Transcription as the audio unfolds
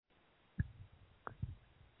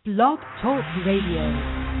Blog Talk Radio.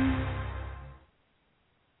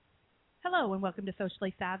 Hello and welcome to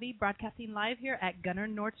Socially Savvy, broadcasting live here at Gunnar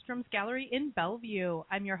Nordstrom's Gallery in Bellevue.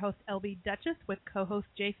 I'm your host, LB Duchess, with co-host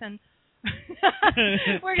Jason.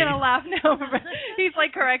 We're going to laugh now. He's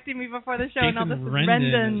like correcting me before the show. Jason, and all this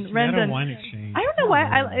Rendon. Rendon. Wine exchange. I don't know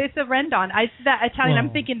why. It's a Rendon. That Italian,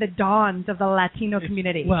 I'm thinking the Dons of the Latino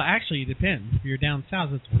community. Well, actually, it depends. If you're down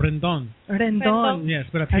south, it's Rendon. Rendon. Yes,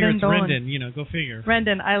 but up here it's Rendon. Go figure.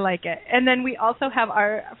 Rendon, I like it. And then we also have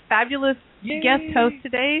our fabulous guest host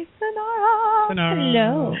today, Sonara.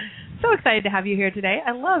 Hello. So excited to have you here today.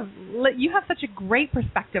 You have such a great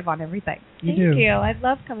perspective on everything. Thank you. I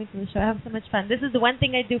love coming to the show. I have so much fun. This is the one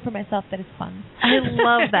thing I do for myself that is fun. I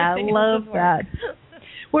love that. Love that.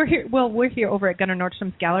 We're here over at Gunnar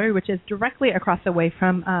Nordstrom's Gallery, which is directly across the way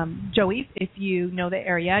from Joey's. If you know the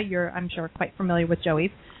area, you're, I'm sure, quite familiar with Joey's.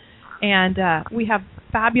 And we have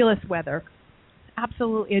fabulous weather.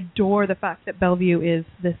 Absolutely adore the fact that Bellevue is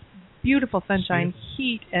this beautiful sunshine,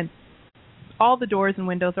 heat, and all the doors and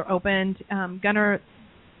windows are opened. Gunnar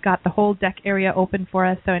got the whole deck area open for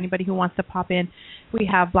us, so anybody who wants to pop in. We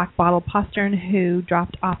have Black Bottle Postern, who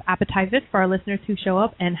dropped off appetizers for our listeners who show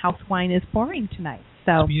up, and house wine is pouring tonight.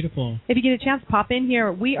 So it's beautiful. If you get a chance, pop in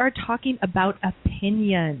here. We are talking about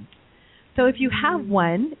opinions. So if you have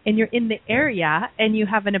one and you're in the area and you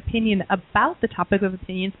have an opinion about the topic of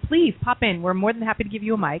opinions, please pop in. We're more than happy to give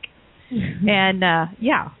you a mic. And,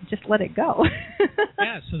 just let it go.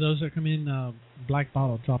 Yeah, so those are coming in. Black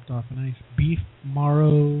Bottle dropped off a nice beef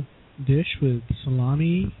marrow dish with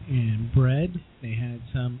salami and bread. They had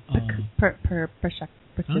some...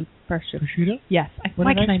 prosciutto? Yes.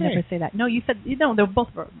 Why can I never say that? No, you said... No, they were both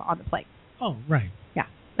on the plate. Oh, right. Yeah,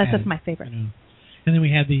 that's just my favorite. And then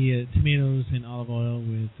we had the tomatoes and olive oil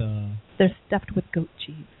with... They're stuffed with goat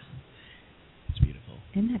cheese. It's beautiful.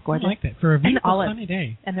 Isn't that gorgeous? I like that. For a beautiful sunny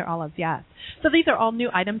day. And they're olives, yeah. So these are all new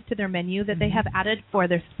items to their menu that they have added for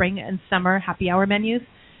their spring and summer happy hour menus.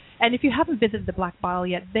 And if you haven't visited the Black Bottle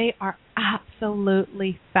yet, they are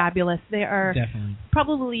absolutely fabulous. They are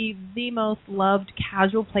probably the most loved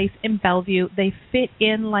casual place in Bellevue. They fit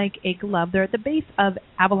in like a glove. They're at the base of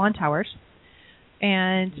Avalon Towers.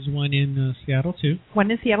 And there's one in Seattle, too.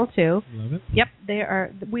 One in Seattle, too. Love it. Yep,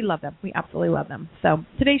 we love them. We absolutely love them. So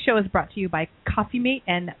today's show is brought to you by Coffee Mate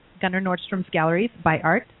and Gunnar Nordstrom's Galleries by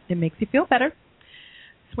Art. It makes you feel better.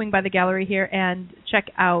 Swing by the gallery here and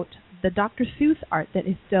check out the Dr. Seuss art that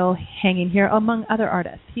is still hanging here, among other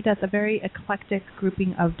artists. He does a very eclectic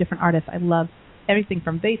grouping of different artists. I love everything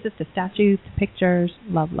from vases to statues to pictures.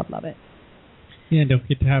 Love, love, love it. Yeah, and don't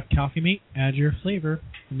forget to have Coffee Mate. Add your flavor.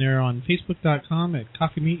 And they're on Facebook.com at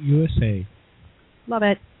Coffee Mate USA. Love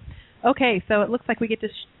it. Okay, so it looks like we get to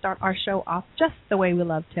start our show off just the way we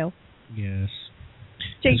love to. Yes.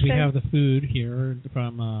 Jason? Because we have the food here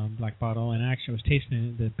from Black Bottle, and actually I was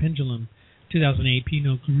tasting the Pendulum 2008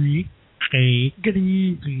 Pinot Gris.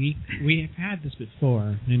 We have had this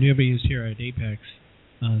before, and everybody who's here at Apex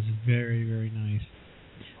is very, very nice.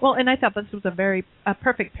 Well, and I thought this was a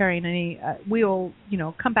perfect pairing. We'll,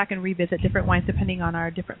 come back and revisit different wines depending on our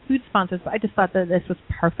different food sponsors. But I just thought that this was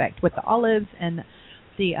perfect with the olives and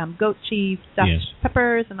the goat cheese, stuffed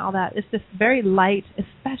peppers, and all that. It's just very light,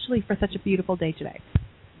 especially for such a beautiful day today.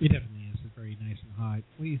 It definitely is. It's very nice and hot.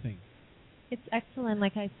 What do you think? It's excellent.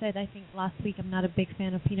 Like I said, I think last week I'm not a big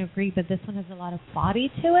fan of Pinot Gris, but this one has a lot of body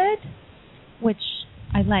to it, which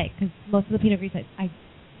I like because most of the Pinot Gris I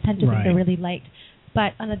tend to think they're really light.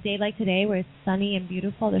 But on a day like today where it's sunny and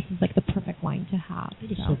beautiful, this is like the perfect wine to have. It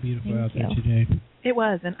was so beautiful out there today. It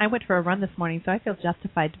was, and I went for a run this morning, so I feel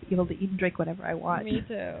justified to be able to eat and drink whatever I want. Me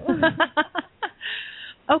too.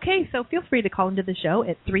 Okay, so feel free to call into the show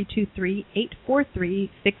at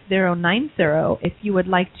 323-843-6090 if you would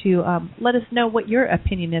like to let us know what your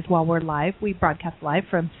opinion is while we're live. We broadcast live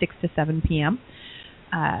from 6 to 7 p.m.,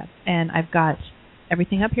 and I've got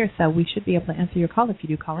everything up here, so we should be able to answer your call if you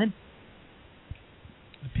do call in.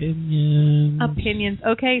 Opinions.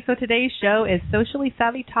 Okay, so today's show is Socially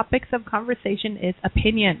Savvy Topics of Conversation is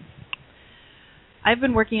Opinions. I've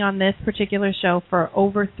been working on this particular show for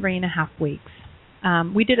over 3.5 weeks.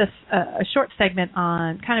 We did a short segment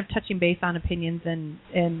on kind of touching base on opinions and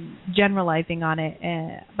generalizing on it.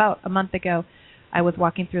 About a month ago, I was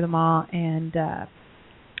walking through the mall, and I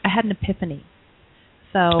had an epiphany.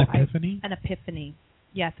 An epiphany.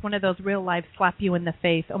 Yes, one of those real life slap you in the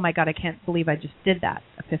face, oh my God, I can't believe I just did that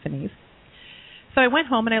epiphanies. So I went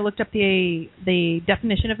home and I looked up the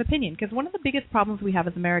definition of opinion, because one of the biggest problems we have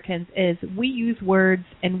as Americans is we use words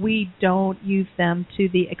and we don't use them to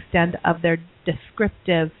the extent of their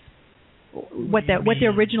descriptive, what the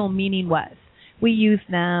original meaning was. we use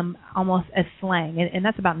them almost as slang, and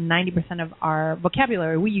that's about 90% of our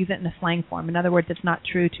vocabulary. We use it in a slang form. In other words, it's not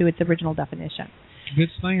true to its original definition. Good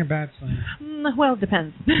slang or bad slang? Well, it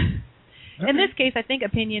depends. Okay. In this case, I think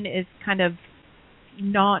opinion is kind of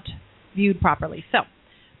not viewed properly. So,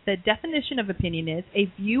 the definition of opinion is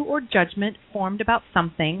a view or judgment formed about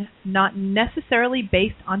something, not necessarily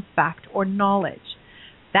based on fact or knowledge.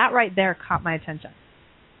 That right there caught my attention.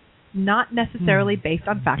 Not necessarily based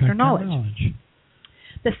on fact or knowledge.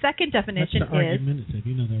 The second definition That's argumentative.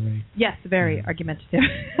 You know that, right? Yes, very argumentative.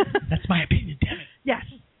 That's my opinion, damn it. Yes.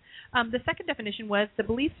 The second definition was the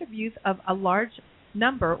beliefs or views of a large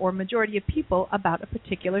number or majority of people about a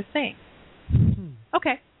particular thing.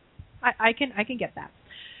 Okay, I can get that.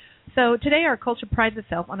 So today our culture prides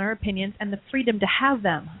itself on our opinions and the freedom to have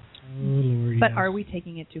them. Oh, Lord, but yes. Are we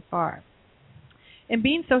taking it too far? In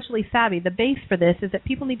being socially savvy, the base for this is that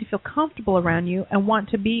people need to feel comfortable around you and want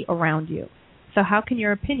to be around you. So how can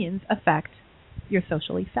your opinions affect your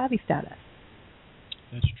socially savvy status?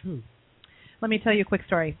 That's true. Let me tell you a quick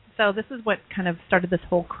story. So this is what kind of started this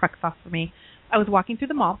whole crux off for me. I was walking through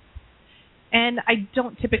the mall, and I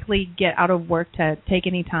don't typically get out of work to take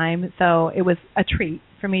any time, so it was a treat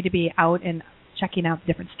for me to be out and checking out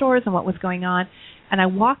different stores and what was going on. And I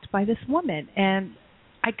walked by this woman, and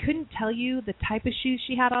I couldn't tell you the type of shoes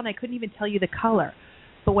she had on. I couldn't even tell you the color.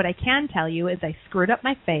 But what I can tell you is I screwed up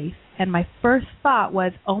my face, and my first thought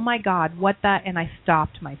was, oh, my God, what the? And I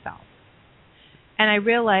stopped myself. And I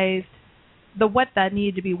realized the what the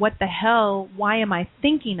needed to be, what the hell, why am I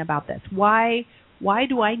thinking about this? Why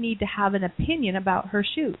do I need to have an opinion about her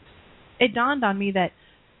shoes? It dawned on me that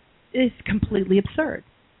it's completely absurd.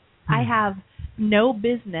 I have no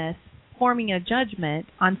business forming a judgment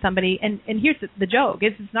on somebody, and here's the joke,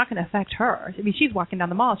 it's not going to affect her. I mean, she's walking down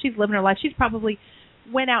the mall, she's living her life, she's probably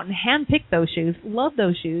went out and handpicked those shoes, love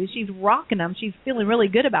those shoes, she's rocking them, she's feeling really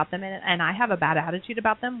good about them, and I have a bad attitude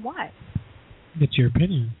about them. Why? It's your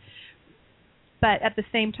opinion. But at the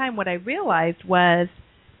same time, what I realized was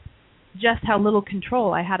just how little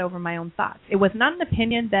control I had over my own thoughts. It was not an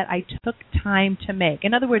opinion that I took time to make.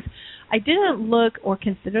 In other words, I didn't look or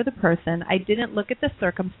consider the person. I didn't look at the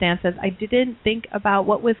circumstances. I didn't think about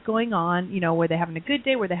what was going on. You know, were they having a good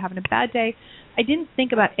day? Were they having a bad day? I didn't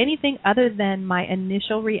think about anything other than my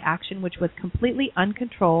initial reaction, which was completely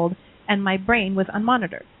uncontrolled, and my brain was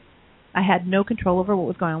unmonitored. I had no control over what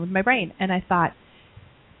was going on with my brain. And I thought,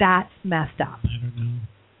 that's messed up. I don't know.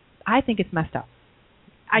 I think it's messed up.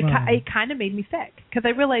 It kind of made me sick because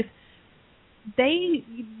I realized they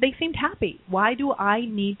seemed happy. Why do I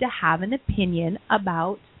need to have an opinion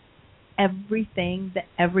about everything that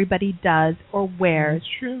everybody does or wears?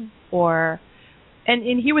 That's true.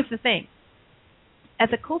 And here was the thing. As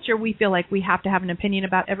a culture, we feel like we have to have an opinion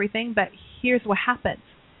about everything, but here's what happens.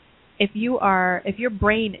 If your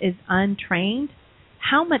brain is untrained,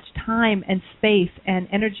 how much time and space and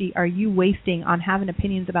energy are you wasting on having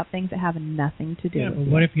opinions about things that have nothing to do with but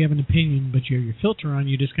you? what if you have an opinion, but you have your filter on,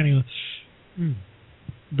 you just kind of go,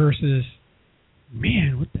 versus,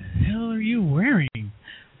 man, what the hell are you wearing?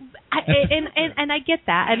 And I get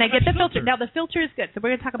that, and I get the filter. Now, the filter is good, so we're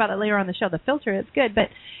going to talk about it later on the show. The filter is good, but,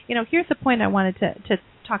 here's the point I wanted to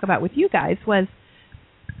talk about with you guys was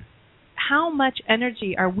how much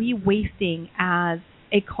energy are we wasting as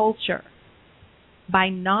a culture by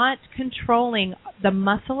not controlling the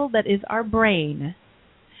muscle that is our brain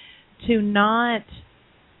to not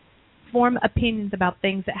form opinions about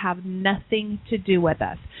things that have nothing to do with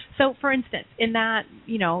us. So, for instance, in that,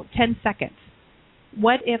 10 seconds,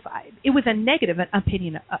 what if it was a negative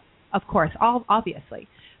opinion, of course, obviously,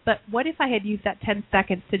 but what if I had used that 10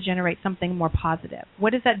 seconds to generate something more positive?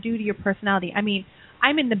 What does that do to your personality? I mean,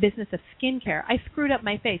 I'm in the business of skincare. I screwed up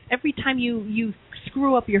my face. Every time you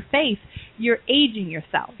screw up your face, you're aging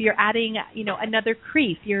yourself. You're adding, another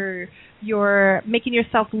crease. You're making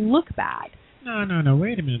yourself look bad. No.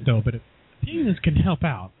 Wait a minute, though. But opinions can help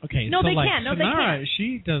out. Okay. No, so they like can. No, Sonara, they can.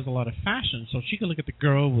 she does a lot of fashion, so she can look at the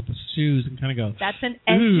girl with the shoes and kind of go, that's an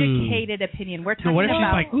educated opinion. We're talking what if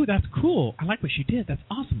about. she's like, ooh, that's cool. I like what she did. That's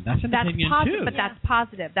awesome. That's an opinion too. But that's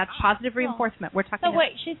positive. That's positive reinforcement. We're talking. So what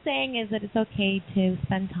she's saying is that it's okay to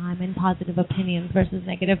spend time in positive opinions versus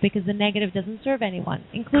negative because the negative doesn't serve anyone,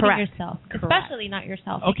 including yourself, especially not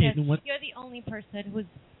yourself. Okay, because you're the only person who's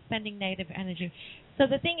spending negative energy. So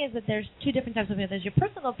the thing is that there's two different types of opinions. There's your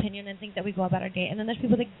personal opinion and things that we go about our day, and then there's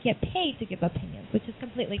people that get paid to give opinions, which is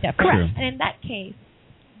completely different. Correct. And in that case,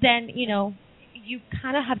 then, you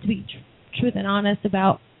kind of have to be truth and honest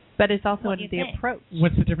about. But it's also the approach.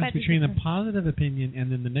 What's the difference between the positive opinion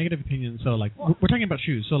and then the negative opinion? So, like, we're talking about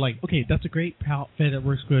shoes. So, like, okay, that's a great outfit. It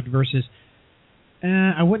works good versus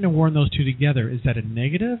I wouldn't have worn those two together. Is that a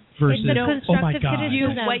negative versus? Oh my God!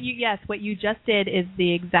 What you just did is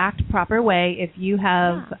the exact proper way. If you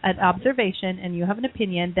have an observation and you have an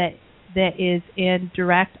opinion that is in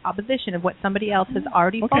direct opposition of what somebody else has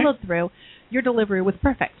already followed through, your delivery was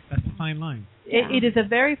perfect. That's a fine line. It is a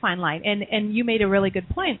very fine line, and you made a really good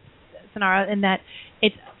point, Sonara, in that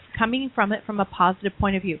it's coming from it from a positive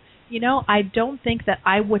point of view. You know, I don't think that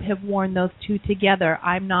I would have worn those two together.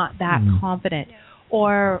 I'm not that confident. Yeah.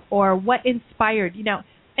 Or what inspired, you know,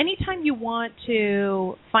 anytime you want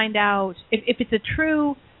to find out if it's a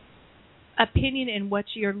true opinion in what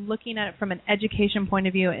you're looking at it from an education point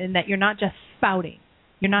of view, and that you're not just spouting,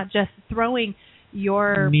 you're not just throwing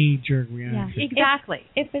your knee-jerk reaction. Yeah, exactly.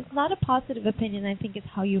 If it's not a positive opinion, I think it's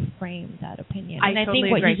how you frame that opinion. I think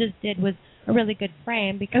what agree. you just did was a really good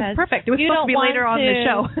frame, because it was perfect. It was supposed to be later on the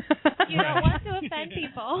show. You don't want to offend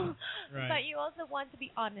people, but you also want to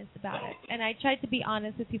be honest about it. And I tried to be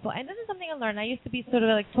honest with people. And this is something I learned. I used to be sort of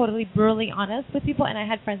like totally brutally honest with people, and I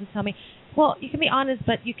had friends who tell me, well, you can be honest,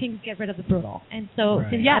 but you can get rid of the brutal. And so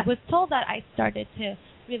since I was told that, I started to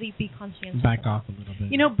really be conscientious. Back off a little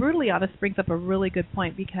bit. You know, brutally honest brings up a really good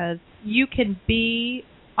point, because you can be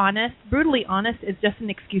honest. Brutally honest is just an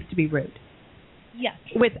excuse to be rude. Yes.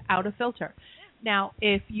 Without a filter. Now,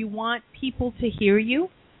 if you want people to hear you,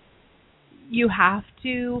 you have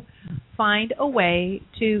to find a way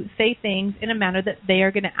to say things in a manner that they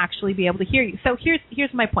are going to actually be able to hear you. So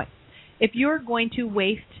here's my point. If you're going to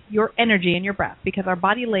waste your energy and your breath, because our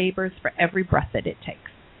body labors for every breath that it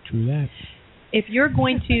takes. True that. If you're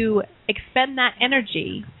going to expend that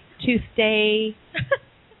energy to say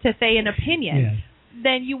an opinion,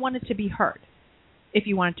 then you want it to be heard. If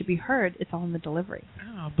you want it to be heard, it's all in the delivery.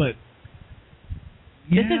 Oh, but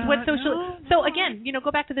this is what So again, you know,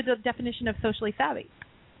 go back to the definition of socially savvy.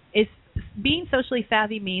 Being socially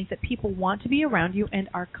savvy means that people want to be around you and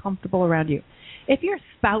are comfortable around you. If you're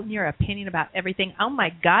spouting your opinion about everything, oh my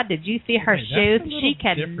God, did you see her shoes? She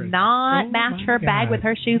cannot match her bag with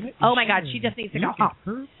her shoes. Oh my God, she just needs to go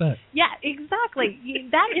home. Yeah, exactly.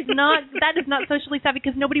 That is not socially savvy,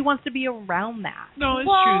 because nobody wants to be around that. No, it's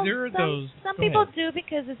true. There are those. Some people do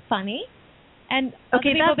because it's funny. And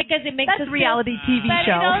people because it makes us reality TV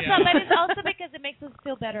show. But it's also because it makes us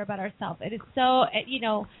feel better about ourselves. It is so, you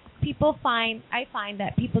know, I find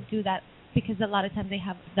that people do that because a lot of times they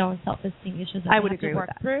have their own self-esteem issues that they have to work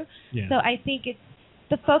through. Yeah. So I think it's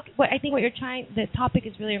the topic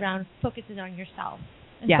is really around focusing on yourself.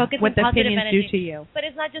 What the opinions do to you. But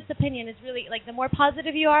it's not just opinion. It's really like the more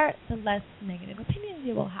positive you are, the less negative opinions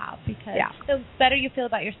you will have. Because the better you feel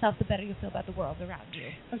about yourself, the better you feel about the world around you.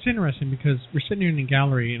 That's interesting, because we're sitting here in the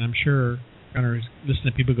gallery, and I'm sure Gunnar is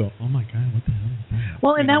listening to people go, oh my God, what the hell is that?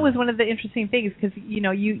 Well, and that was one of the interesting things, because, you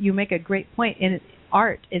know, you make a great point, and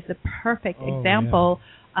art is a perfect example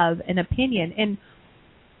of an opinion. And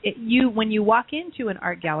when you walk into an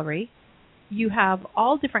art gallery, you have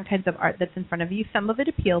all different kinds of art that's in front of you. Some of it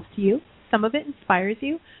appeals to you. Some of it inspires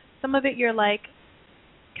you. Some of it you're like,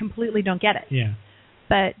 completely don't get it. Yeah.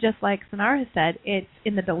 But just like Sonara has said, it's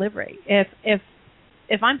in the delivery.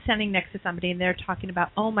 If I'm standing next to somebody and they're talking about,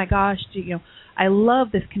 oh my gosh, I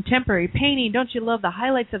love this contemporary painting. Don't you love the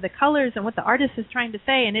highlights of the colors and what the artist is trying to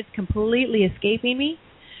say, and it's completely escaping me?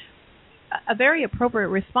 A very appropriate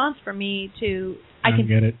response for me to I can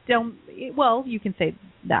get it. Well, you can say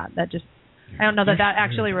that. That just I don't know that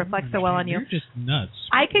actually reflects so well on you. You're just nuts.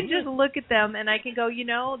 I can just look at them and I can go,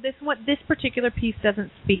 this particular piece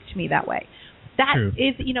doesn't speak to me that way. That True.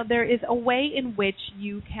 is, there is a way in which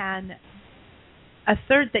you can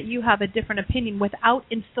assert that you have a different opinion without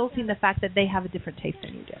insulting the fact that they have a different taste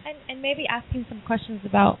than you do. And maybe asking some questions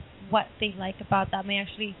about what they like about that may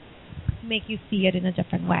actually make you see it in a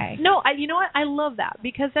different way. No, you know what? I love that,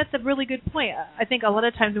 because that's a really good point. I think a lot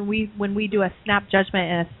of times when we do a snap judgment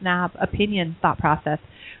and a snap opinion thought process,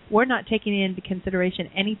 we're not taking into consideration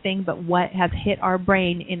anything but what has hit our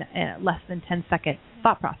brain in a less than 10-second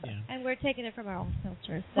thought process. Yeah. And we're taking it from our own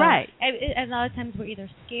filters. So right. A lot of times we're either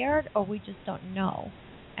scared or we just don't know.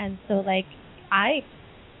 And so,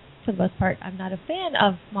 for the most part, I'm not a fan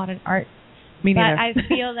of modern art. Me neither. But I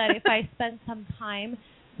feel that if I spend some time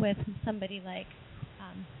with somebody like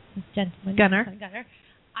this gentleman, Gunnar,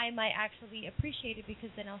 I might actually appreciate it, because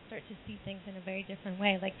then I'll start to see things in a very different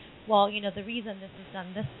way. Like, well, the reason this is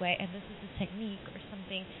done this way and this is a technique or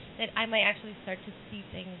something, that I might actually start to see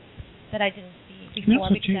things that I didn't see before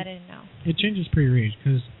because I didn't know. It changes per your age,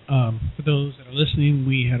 because for those that are listening,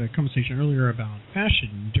 we had a conversation earlier about fashion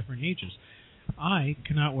in different ages. I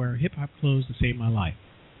cannot wear hip-hop clothes to save my life.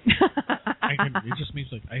 It just means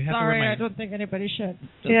like I have Sorry, to wear my. I don't think anybody should.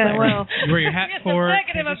 Yeah, well, You wear your hat It's a for.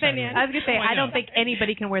 negative opinion. I was gonna say I don't think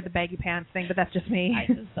anybody can wear the baggy pants thing, but that's just me. I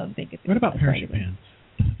just don't think it's. What about parachute pants?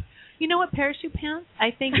 You know what, parachute pants? I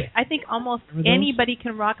think almost Remember those? anybody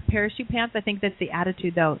can rock parachute pants. I think that's the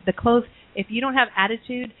attitude, though. The clothes, if you don't have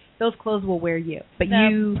attitude, those clothes will wear you. But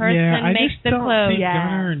The person I makes just the don't clothes. see Yeah.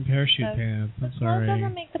 Gunnar in parachute pants. I'm clothes sorry.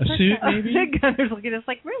 doesn't make the A person. suit, maybe. Gunner's looking at us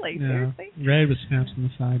like, really, seriously? Red with snaps on the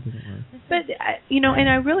side doesn't work. But and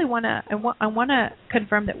I really wanna, I wanna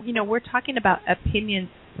confirm that we're talking about opinions.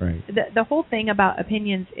 Right. The whole thing about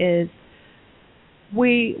opinions is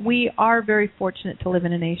we are very fortunate to live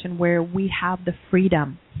in a nation where we have the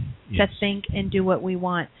freedom to think and do what we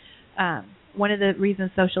want. One of the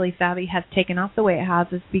reasons Socially Savvy has taken off the way it has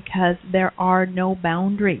is because there are no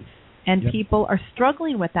boundaries, and people are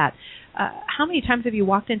struggling with that. How many times have you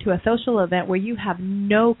walked into a social event where you have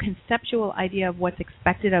no conceptual idea of what's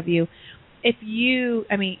expected of you?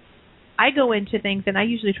 I go into things and I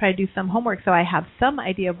usually try to do some homework so I have some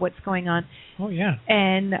idea of what's going on. Oh, yeah.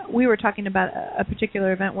 And we were talking about a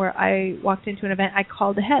particular event where I walked into an event. I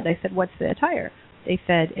called ahead. I said, "What's the attire?" They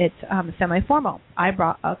said, "It's semi-formal." I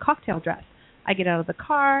brought a cocktail dress. I get out of the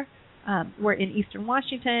car. We're in Eastern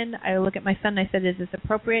Washington. I look at my son and I said, "Is this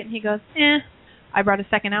appropriate?" And he goes, I brought a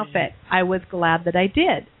second outfit. I was glad that I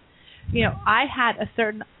did. I had a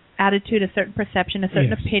certain attitude, a certain perception, a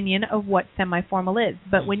certain opinion of what semi-formal is.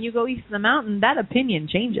 But when you go east of the mountain, that opinion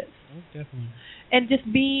changes. Oh, definitely. And just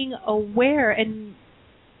being aware, and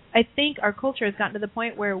I think our culture has gotten to the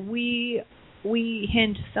point where we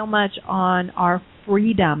hinge so much on our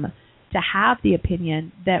freedom to have the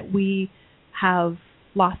opinion that we have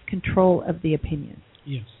lost control of the opinion.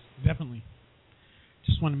 Yes, definitely.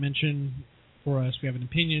 Just want to mention for us, we have an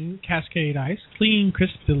opinion, Cascade Ice, clean,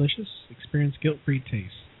 crisp, delicious, experience guilt-free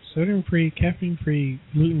taste. Sodium-free, caffeine-free,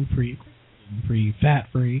 gluten-free,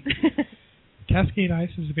 fat-free. Cascade Ice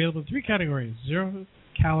is available in 3 categories: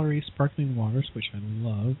 0-calorie sparkling waters, which I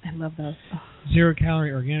love. I love those.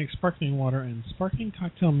 0-calorie organic sparkling water, and sparkling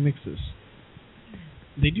cocktail mixes.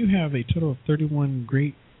 They do have a total of 31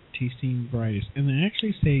 great tasting varieties, and they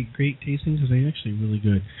actually say great tasting because they're actually really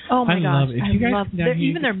good. Oh my gosh, If you guys come down here,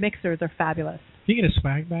 even their mixers are fabulous. If you get a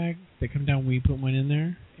swag bag, they come down, we put one in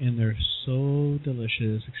there, and they're so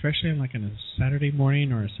delicious, especially on like on a Saturday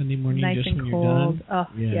morning or a Sunday morning, nice just and when cold. you're done. Oh,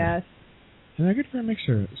 yes. And they're good for a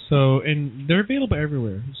mixer. So, and they're available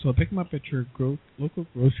everywhere. So pick them up at your local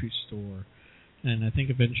grocery store, and I think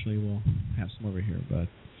eventually we'll have some over here. But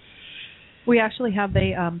we actually have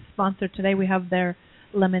a sponsor today. We have their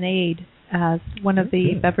lemonade as one of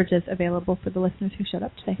the beverages available for the listeners who showed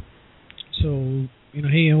up today. So,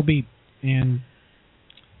 hey, LB and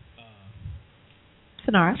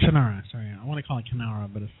Sonara. Sorry, I want to call it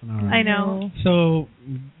Canara, but it's Sonara. I know. So,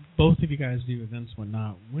 both of you guys do events and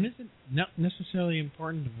whatnot. When is it not necessarily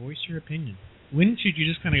important to voice your opinion? When should you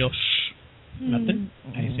just kind of go, nothing?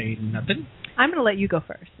 I say nothing. I'm going to let you go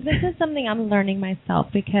first. This is something I'm learning myself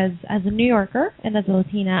because as a New Yorker and as a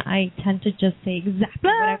Latina, I tend to just say exactly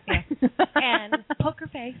what I feel. And poker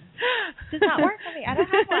face does not work for me. I don't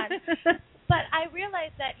have one. But I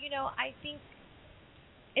realize that, I think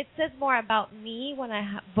it says more about me when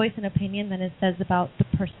I voice an opinion than it says about the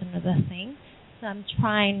person or the thing. So I'm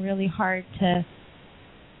trying really hard to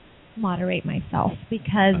moderate myself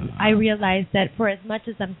because I realize that for as much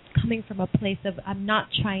as I'm coming from a place of I'm not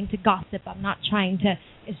trying to gossip, I'm not trying to,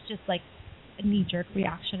 it's just like a knee-jerk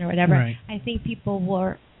reaction or whatever. Right. I think people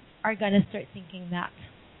are going to start thinking that,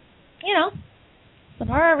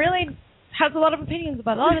 Sonara really has a lot of opinions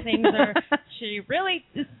about a lot of things, or she really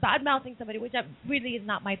is bad-mouthing somebody, which really is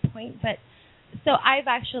not my point. But so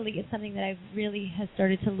it's something that I've really has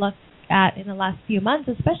started to look at in the last few months,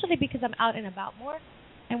 especially because I'm out and about more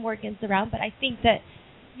and working around. But I think that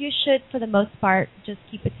you should, for the most part, just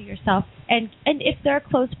keep it to yourself. And if there are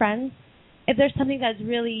close friends, if there's something that's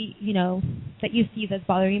really, that you see that's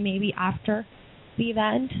bothering you, maybe after the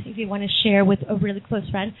event, if you want to share with a really close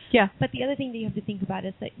friend. Yeah. But the other thing that you have to think about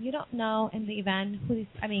is that you don't know in the event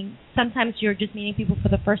sometimes you're just meeting people for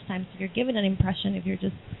the first time, so you're given an impression if you're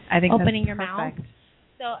just opening your mouth.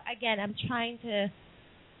 So again, I'm trying to.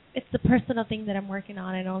 It's the personal thing that I'm working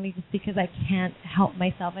on, and only just because I can't help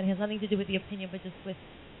myself. And it has nothing to do with the opinion, but just with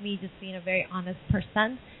me just being a very honest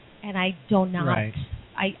person. And I don't know. Right.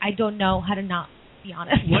 I don't know how to not be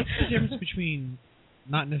honest. What's the difference between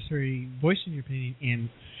not necessarily voicing your opinion and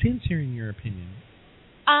censoring your opinion?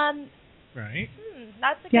 Right?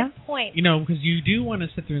 That's a good point. Because you do want to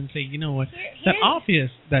sit there and say, you know what, that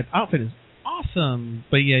outfit is awesome,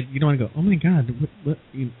 but yet you don't want to go, oh my God.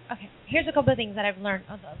 Okay. Here's a couple of things that I've learned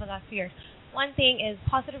over the last few years. One thing is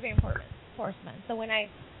positive reinforcement. reinforcement. So when I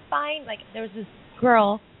find, like, there was this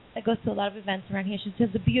girl that goes to a lot of events around here. She has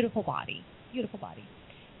a beautiful body.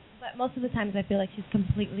 But most of the times I feel like she's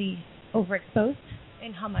completely overexposed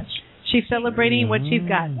in how much she's celebrating what she's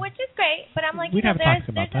got. Which is great, but I'm like, We'd have there's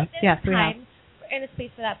about that. There's time and a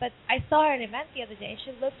space for that. But I saw her at an event the other day, and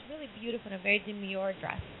she looked really beautiful in a very demure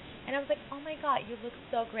dress. And I was like, oh, my God, you look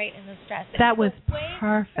so great in this dress. And that was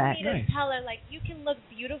perfect. For me to tell her, like, you can look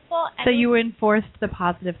beautiful. And so you enforced the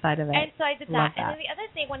positive side of it. And so I did that. And then the other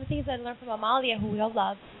thing, one of the things I learned from Amalia, who we all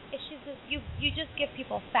love, is she's just, you just give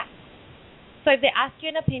people facts. So if they ask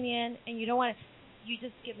you an opinion and you don't want to, you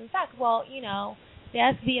just give them facts. Well, they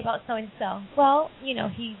ask V about so-and-so. Well,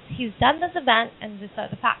 he's done this event and these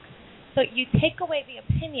are the facts. So you take away the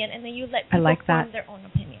opinion and then you let people form their own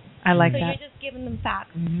opinion. I like that. So that. you're just giving them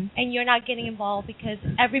facts and you're not getting involved because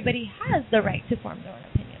everybody has the right to form their own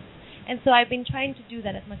opinion. And so I've been trying to do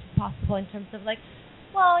that as much as possible in terms of like,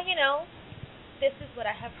 well, this is what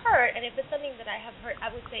I have heard, and if it's something that I have heard,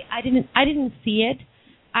 I would say I didn't see it.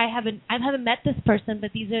 I haven't met this person,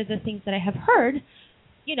 but these are the things that I have heard.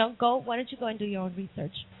 Why don't you go and do your own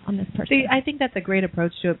research on this person? See, I think that's a great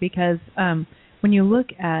approach to it because when you look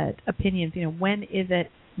at opinions, when is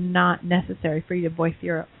it not necessary for you to voice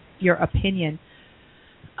your opinion?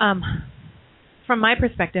 From my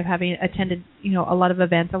perspective, having attended, a lot of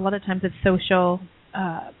events, a lot of times it's social.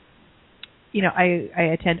 I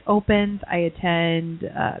attend opens, I attend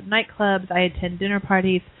nightclubs, I attend dinner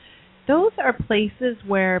parties. Those are places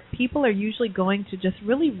where people are usually going to just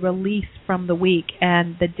really release from the week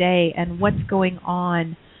and the day and what's going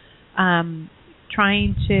on,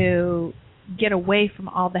 trying to get away from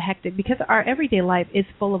all the hectic, because our everyday life is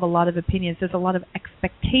full of a lot of opinions. There's a lot of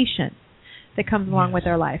expectation that comes along with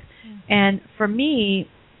our life. Mm-hmm. And for me,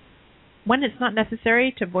 when it's not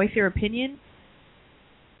necessary to voice your opinion,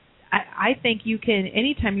 I think you can,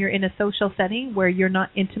 anytime you're in a social setting where you're not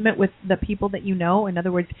intimate with the people that you know, in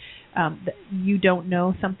other words, you don't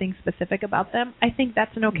know something specific about them, I think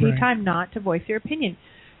that's an okay time not to voice your opinion.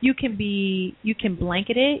 You can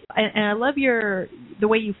blanket it, and I love the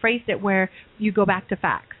way you phrased it, where you go back to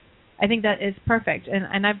facts. I think that is perfect,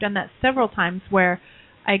 and I've done that several times where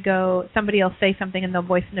somebody else say something and they'll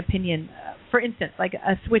voice an opinion. For instance, like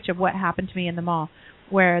a switch of what happened to me in the mall,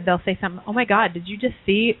 where they'll say something, oh my God, did you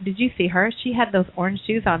see her? She had those orange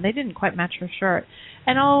shoes on. They didn't quite match her shirt.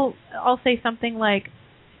 And I'll say something like,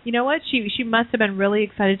 you know what, she must have been really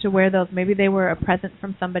excited to wear those. Maybe they were a present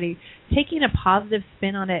from somebody. Taking a positive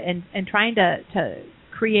spin on it and trying to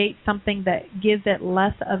create something that gives it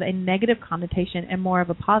less of a negative connotation and more of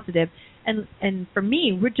a positive. And for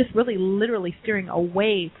me, we're just really literally steering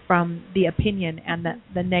away from the opinion and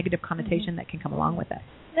the negative connotation that can come along with it.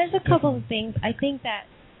 There's a couple of things. I think that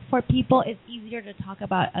for people, it's easier to talk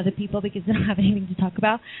about other people because they don't have anything to talk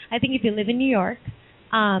about. I think if you live in New York,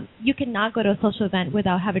 you cannot go to a social event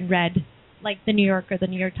without having read, like, the New Yorker, the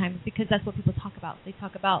New York Times, because that's what people talk about. They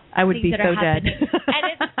talk about things that are happening. And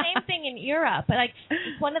it's the same thing in Europe. But, like,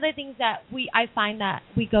 it's one of the things that I find that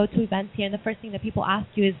we go to events here, and the first thing that people ask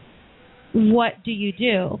you is, what do you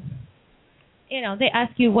do? They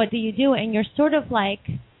ask you, what do you do? And you're sort of like,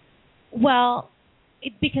 well,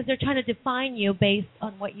 because they're trying to define you based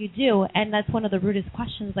on what you do, and that's one of the rudest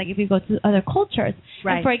questions, like if you go to other cultures.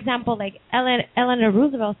 Right. And for example, like Eleanor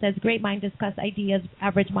Roosevelt says, great minds discuss ideas,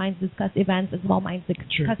 average minds discuss events, and small minds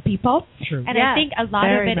discuss people. True. And I think a lot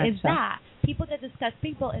of it is that. People that discuss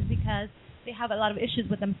people is because they have a lot of issues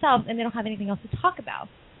with themselves, and they don't have anything else to talk about.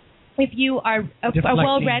 If you are a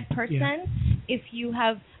well-read person, if you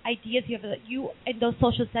have ideas, you in those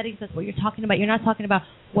social settings, that's what you're talking about. You're not talking about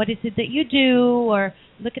what is it that you do or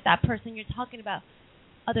look at that person. You're talking about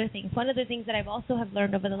other things. One of the things that I've also have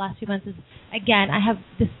learned over the last few months is, again, I have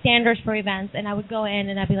the standards for events, and I would go in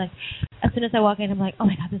and I'd be like, as soon as I walk in, I'm like, oh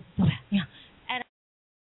my God, this is so bad. Yeah.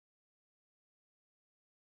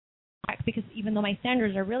 Because even though my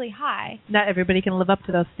standards are really high, not everybody can live up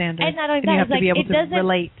to those standards. And not only that, you have to be able to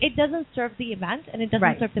relate. It doesn't serve the event, and it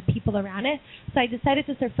doesn't serve the people around it. So I decided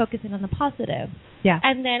to start focusing on the positive. Yeah.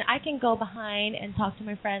 And then I can go behind and talk to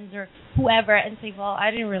my friends or whoever and say, well,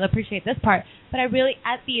 I didn't really appreciate this part, but I really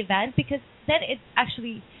at the event, because then it's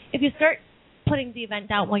actually, if you start putting the event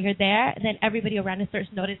down while you're there, then everybody around it starts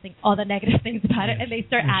noticing all the negative things about it, and they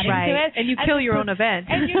start adding to it. And you kill your own event.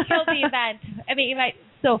 And you kill the event. I mean,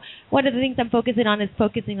 so one of the things I'm focusing on is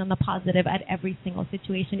focusing on the positive at every single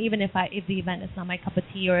situation, even if the event is not my cup of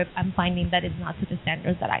tea, or if I'm finding that it's not to the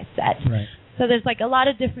standards that I set. Right. So there's like a lot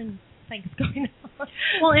of different things going on.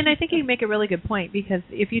 Well, and I think you make a really good point, because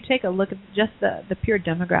if you take a look at just the pure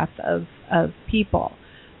demographics of people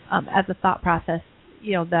as a thought process,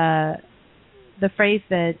 the the phrase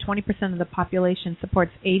that 20% of the population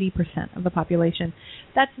supports 80% of the population,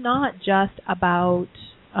 that's not just about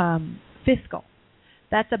fiscal.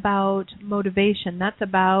 That's about motivation. That's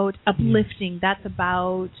about uplifting. That's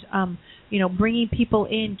about, bringing people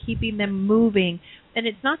in, keeping them moving. And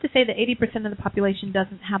it's not to say that 80% of the population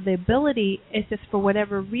doesn't have the ability. It's just for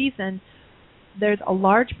whatever reason, there's a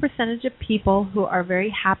large percentage of people who are very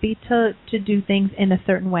happy to do things in a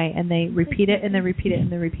certain way, and they repeat it, and they repeat it,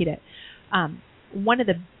 and they repeat it. One of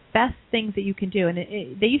the best things that you can do, and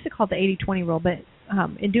they used to call it the 80-20 rule, but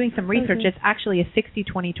in doing some research, it's actually a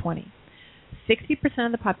 60-20-20. 60%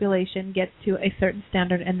 of the population gets to a certain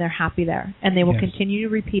standard and they're happy there, and they will continue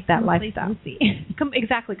to repeat that lifestyle.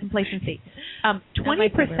 Exactly, complacency.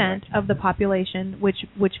 20% of the population,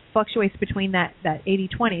 which fluctuates between that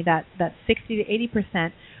 80-20, that 60 to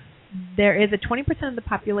 80%, there is a 20% of the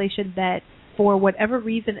population that, for whatever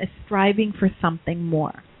reason, is striving for something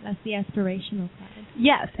more. That's the aspirational side.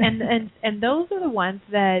 Yes, and those are the ones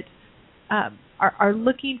that are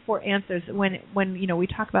looking for answers. When we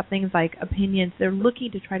talk about things like opinions, they're looking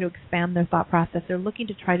to try to expand their thought process. They're looking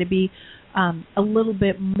to try to be a little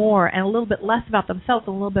bit more and a little bit less about themselves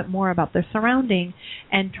and a little bit more about their surrounding,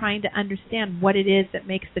 and trying to understand what it is that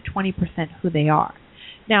makes the 20% who they are.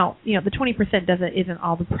 Now, the 20% isn't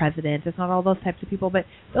all the presidents. It's not all those types of people, but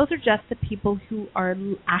those are just the people who are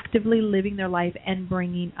actively living their life and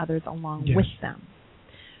bringing others along with them.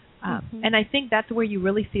 And I think that's where you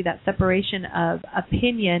really see that separation of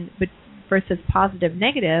opinion versus positive,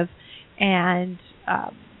 negative, and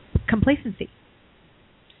complacency.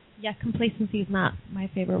 Yeah, complacency is not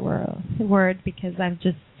my favorite word because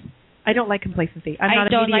I don't like complacency. I'm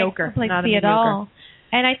not a mediocre. I don't like complacency at all.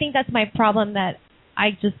 And I think that's my problem, that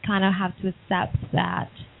I just kind of have to accept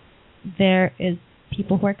that there is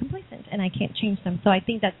people who are complacent and I can't change them. So I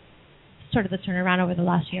think that's sort of the turnaround over the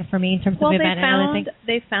last year for me in terms of event and other things.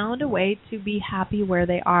 They found a way to be happy where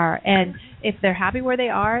they are. And if they're happy where they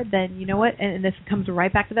are, then you know what? And this comes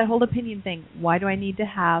right back to that whole opinion thing. Why do I need to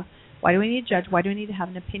judge? Why do I need to have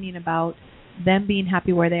an opinion about them being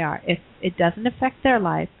happy where they are? If it doesn't affect their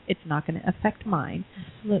life, it's not going to affect mine.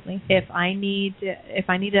 Absolutely. If I need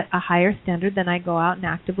a higher standard, then I go out and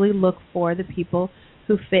actively look for the people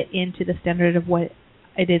who fit into the standard of what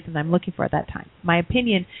it is that I'm looking for at that time. My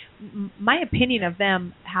opinion of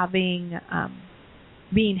them having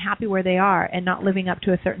being happy where they are and not living up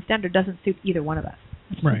to a certain standard doesn't suit either one of us.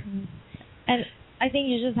 Right. And I think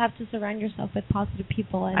you just have to surround yourself with positive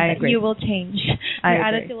people, and I agree. you will change. Your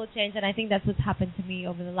attitude will change, and I think that's what's happened to me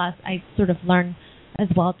over the last. I sort of learned as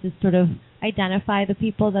well to sort of identify the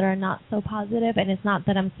people that are not so positive. And it's not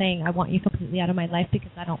that I'm saying I want you completely out of my life,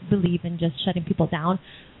 because I don't believe in just shutting people down.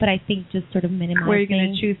 But I think just sort of minimizing. Where are you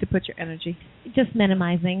going to choose to put your energy? Just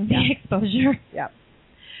minimizing the exposure. Yeah.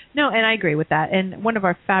 No, and I agree with that. And one of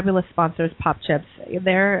our fabulous sponsors, Pop Chips,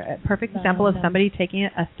 they're a perfect example of somebody taking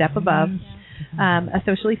it a step above. A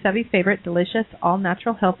socially savvy favorite, delicious,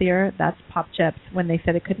 all-natural, healthier. That's Pop Chips. When they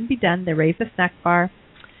said it couldn't be done, they raised the snack bar.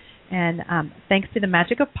 And thanks to the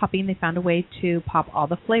magic of popping, they found a way to pop all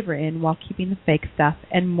the flavor in while keeping the fake stuff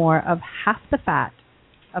and more of half the fat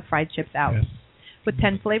of fried chips out. Yes. With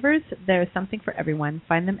 10 flavors, there's something for everyone.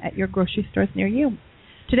 Find them at your grocery stores near you.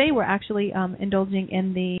 Today we're actually indulging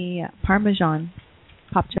in the Parmesan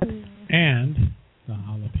Pop Chips. And the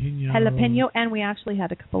jalapeno. Jalapeno, and we actually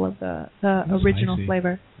had a couple of the original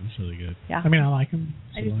flavor. That's really good. Yeah. I mean, I like them.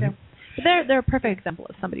 I do too. But they're a perfect example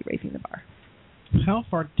of somebody raising the bar. How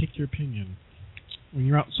far to take your opinion? When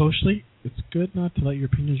you're out socially, it's good not to let your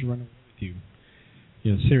opinions run away with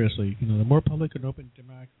you. Seriously, the more public and open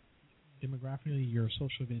demographically your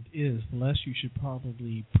social event is, the less you should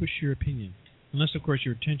probably push your opinion. Unless, of course,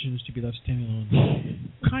 your intention is to be left standing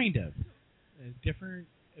alone. Kind of. Different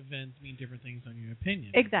events mean different things on your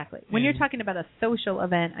opinion. Exactly. When you're talking about a social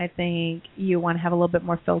event, I think you want to have a little bit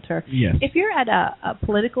more filter. Yes. If you're at a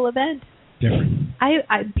political event, different.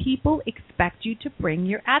 People expect you to bring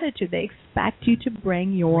your attitude. They expect you to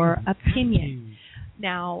bring your opinion.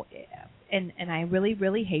 Now, and I really,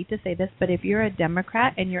 really hate to say this, but if you're a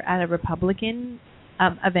Democrat and you're at a Republican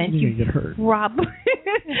event, you get hurt. Probably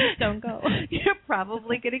don't go. You're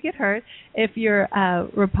probably going to get hurt. If you're a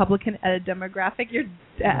Republican at a Democratic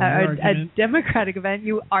event,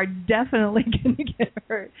 you are definitely going to get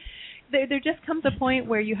hurt. There just comes a point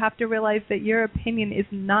where you have to realize that your opinion is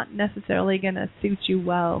not necessarily going to suit you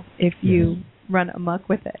well if you run amok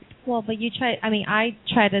with it. Well, but I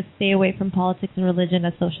try to stay away from politics and religion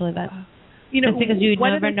at social events. Just because you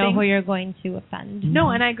never know who you're going to offend. No,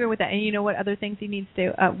 and I agree with that. And you know what other things he needs to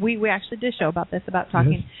do? We actually did a show about this, about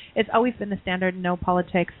talking. Yes. It's always been the standard, no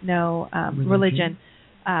politics, no religion.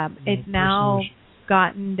 It's now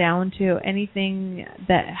gotten down to anything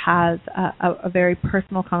that has a very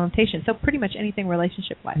personal connotation. So pretty much anything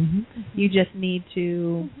relationship-wise. You just need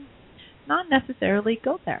to not necessarily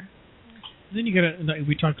go there. Then you got to.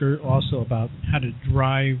 We talked also about how to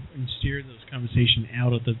drive and steer those conversation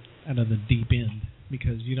out of the deep end,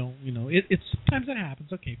 because you don't. It's sometimes that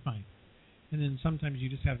happens. Okay, fine. And then sometimes you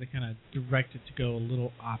just have to kind of direct it to go a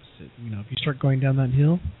little opposite. If you start going down that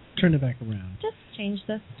hill, turn it back around. Just change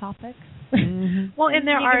the topic. Well, and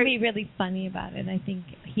you can be really funny about it. I think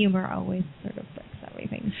humor always sort of breaks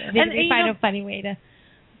everything. So and we find a funny way to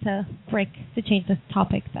change the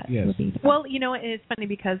topic. That would be the best. Well, it's funny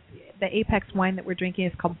because the Apex wine that we're drinking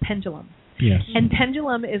is called Pendulum. Yes. And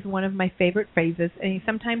pendulum is one of my favorite phrases. And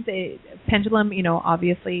sometimes pendulum,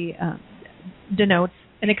 obviously denotes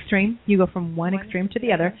an extreme. You go from one extreme to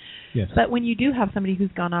the other. Yes. But when you do have somebody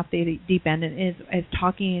who's gone off the deep end and is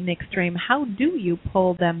talking in extreme, how do you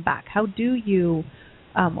pull them back? How do you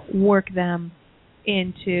work them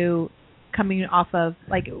into coming off of,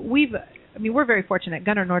 we're very fortunate.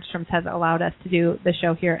 Gunnar Nordstrom has allowed us to do the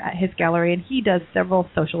show here at his gallery, and he does several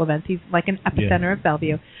social events. He's like an epicenter of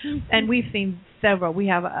Bellevue. And we've seen several. We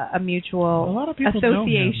have a mutual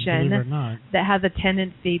association that has a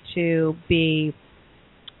tendency to be,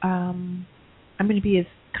 I'm going to be as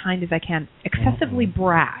kind as I can, excessively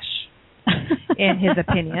brash in his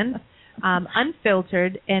opinions,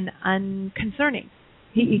 unfiltered and unconcerning.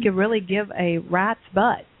 He could really give a rat's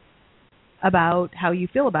butt about how you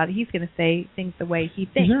feel about it. He's going to say things the way he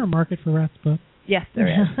thinks. Is there a market for rat's butt? Yes, there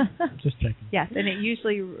is. Just checking. Yes, and it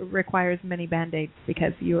usually requires many Band-Aids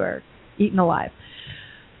because you are eaten alive.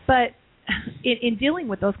 But in dealing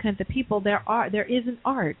with those kinds of people, there is an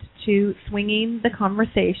art to swinging the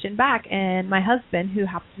conversation back. And my husband, who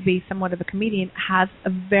happens to be somewhat of a comedian, has a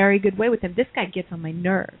very good way with him. This guy gets on my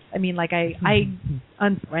nerves. I mean, I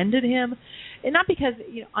unfriended him, and not because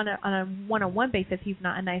on a one-on-one basis he's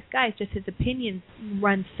not a nice guy. It's just his opinions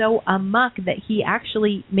run so amok that he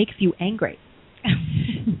actually makes you angry.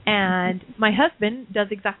 And my husband does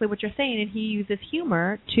exactly what you're saying, and he uses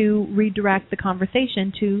humor to redirect the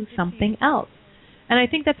conversation to something else. And I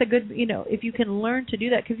think that's a good, if you can learn to do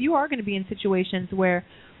that, because you are going to be in situations where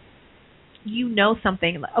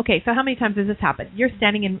something. Okay, so how many times has this happened? You're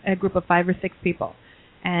standing in a group of 5 or 6 people,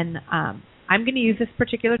 and I'm going to use this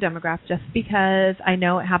particular demographic just because I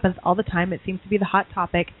know it happens all the time. It seems to be the hot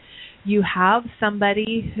topic. You have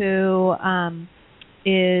somebody who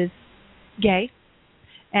is gay,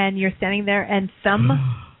 and you're standing there, and some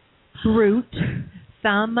brute,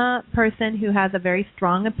 some person who has a very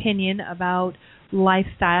strong opinion about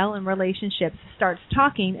lifestyle and relationships starts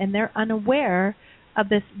talking, and they're unaware of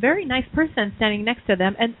this very nice person standing next to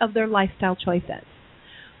them and of their lifestyle choices.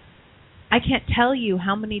 I can't tell you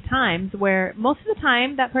how many times where most of the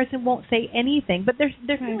time that person won't say anything, but their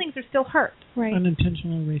feelings are still hurt. Right.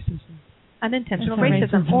 Unintentional racism. Unintentional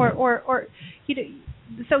racism. Or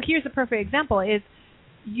so here's a perfect example is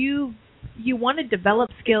you want to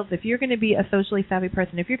develop skills. If you're going to be a socially savvy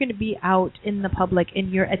person, if you're going to be out in the public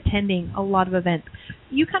and you're attending a lot of events,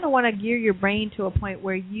 you kind of want to gear your brain to a point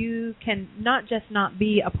where you can not just not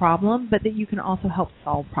be a problem, but that you can also help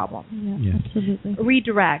solve problems. Yeah, absolutely.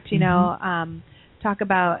 Redirect, talk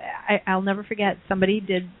about, I'll never forget, somebody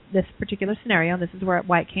did this particular scenario, and this is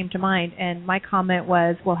why it came to mind, and my comment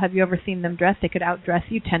was, well, have you ever seen them dressed? They could outdress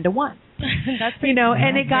you 10 to 1. That's pretty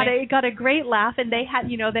and it got a great laugh, and they had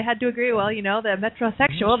to agree, well, the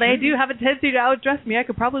metrosexual, they do have a tendency to outdress me. I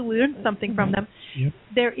could probably learn something from them. Yep.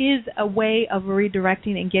 There is a way of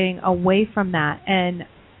redirecting and getting away from that. And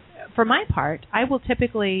for my part, I will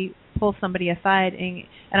typically pull somebody aside, and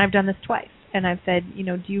I've done this twice, and I've said,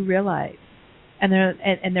 do you realize? And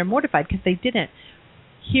they're mortified because they didn't.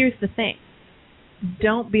 Here's the thing.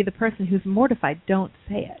 Don't be the person who's mortified. Don't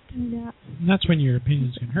say it. Yeah. And that's when your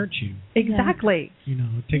opinions can hurt you. Exactly.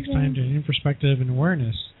 It takes time to introspective and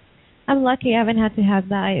awareness. I'm lucky I haven't had to have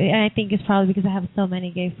that. I think it's probably because I have so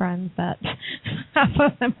many gay friends that half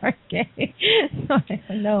of them are gay. So I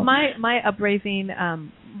don't know. My upraising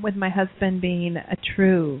with my husband being a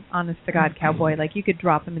true, honest-to-God cowboy, like you could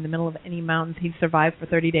drop him in the middle of any mountains, he'd survive for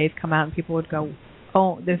 30 days, come out, and people would go,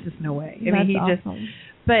 oh, there's just no way. That's awesome.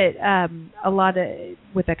 But a lot of,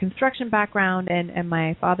 with a construction background and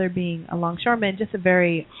my father being a longshoreman, just a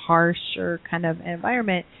very harsher kind of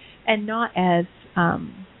environment, and not as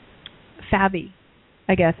savvy,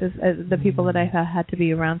 I guess, as the people that I've had to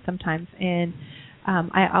be around sometimes. And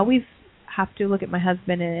I always have to look at my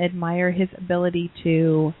husband and admire his ability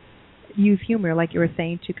to use humor, like you were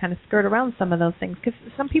saying, to kind of skirt around some of those things, because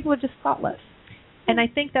some people are just thoughtless. And I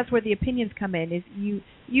think that's where the opinions come in, is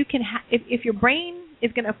you can if your brain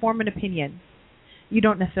is going to form an opinion. You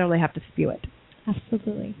don't necessarily have to spew it.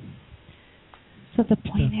 Absolutely. So the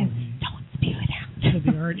point is, don't spew it out.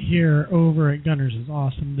 So the art here over at Gunnar's is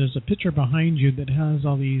awesome. There's a picture behind you that has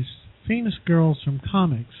all these famous girls from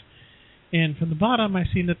comics. And from the bottom, I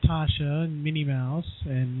see Natasha and Minnie Mouse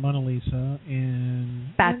and Mona Lisa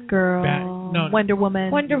and Batgirl, Wonder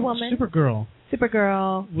Woman, Supergirl,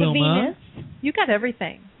 Wilma. Wilma. You got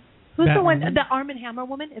everything. Who's the one? The Arm and Hammer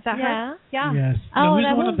woman? Is that her? Yeah. Yes. Oh, who's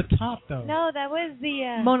the one at the top though? No, that was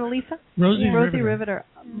the Mona Lisa. Rosie Riveter.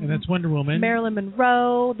 And that's Wonder Woman. Marilyn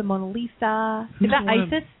Monroe, the Mona Lisa. Is that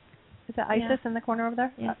Isis? Is that Isis in the corner over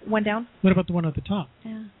there? Yeah. One down. What about the one at the top?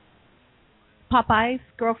 Yeah. Popeye's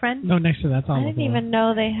girlfriend? No, next to that's all. I didn't even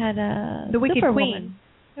know they had a the Wicked Superwoman.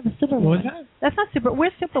 They have a Superwoman. What was that? That's not Super.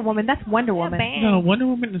 Where's Superwoman? That's Wonder Woman. No, Wonder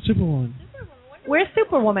Woman and Superwoman. Where's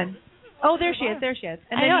Superwoman? Oh, there she is. There she is.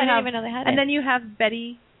 And then I didn't even know they had it. And then you have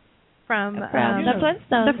Betty from the Flintstones.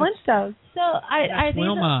 The Flintstones. So are these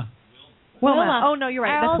Wilma. Wilma. Oh no, you're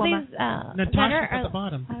right. That's Wilma. Natasha at the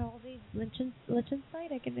bottom. Are all these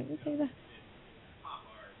Liechtenstein? I can never say that.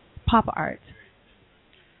 Pop art.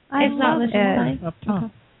 It's not Liechtenstein. Up top.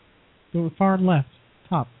 Okay. The far left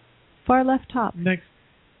top. Far left top. Next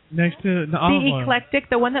to the olive oil. Eclectic,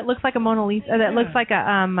 the one that looks like a Mona Lisa, that looks like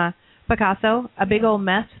a Picasso, a big old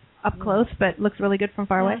mess up close, but looks really good from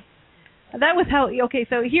far away. That was how. Okay,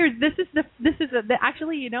 so here,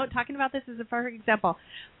 actually, talking about this is a perfect example.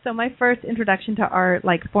 So my first introduction to art,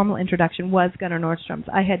 like formal introduction, was Gunnar Nordstrom's.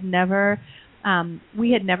 I had never.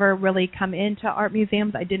 We had never really come into art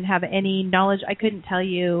museums. I didn't have any knowledge. I couldn't tell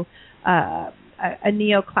you a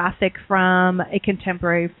neoclassic from a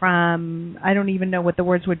contemporary from, I don't even know what the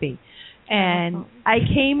words would be. And I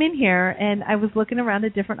came in here and I was looking around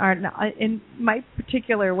at different art. And my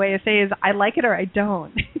particular way of saying is I like it or I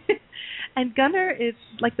don't. And Gunnar is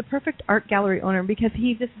like the perfect art gallery owner because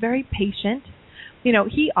he's just very patient.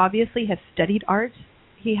 He obviously has studied art.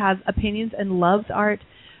 He has opinions and loves art.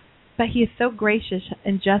 But he is so gracious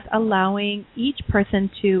in just allowing each person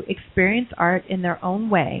to experience art in their own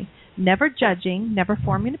way, never judging, never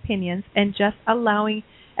forming opinions, and just allowing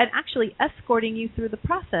and actually escorting you through the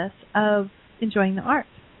process of enjoying the art.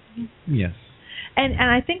 Yes. And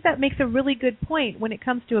I think that makes a really good point when it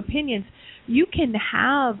comes to opinions. You can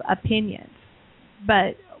have opinions,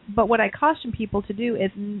 but what I caution people to do is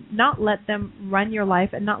not let them run your life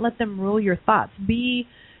and not let them rule your thoughts. Be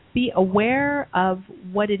aware of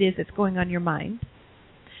what it is that's going on in your mind,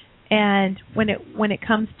 and when it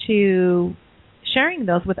comes to sharing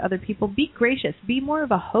those with other people, be gracious. Be more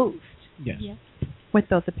of a host. Yes. With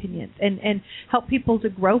those opinions, and help people to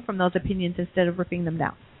grow from those opinions instead of ripping them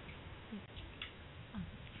down.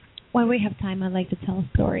 When we have time, I'd like to tell a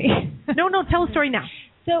story. No, tell a story now.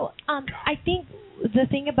 So I think the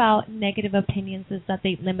thing about negative opinions is that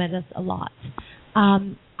they limit us a lot.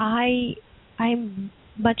 I'm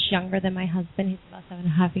much younger than my husband. He's about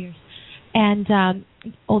 7.5 years, and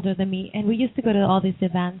older than me. And we used to go to all these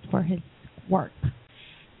events for his work.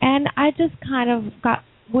 And I just kind of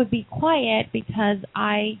would be quiet because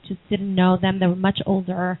I just didn't know them. They were much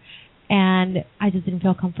older, and I just didn't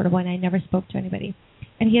feel comfortable, and I never spoke to anybody.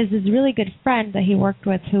 And he has this really good friend that he worked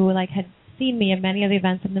with who had seen me at many of the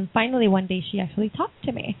events, and then finally one day she actually talked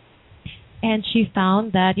to me. And she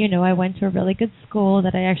found that, I went to a really good school,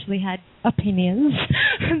 that I actually had opinions,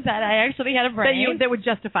 that I actually had a brain. That were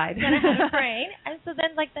justified. That I had a brain. And so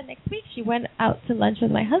then, the next week, she went out to lunch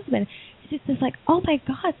with my husband. She just was like, oh, my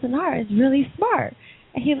God, Sonar is really smart.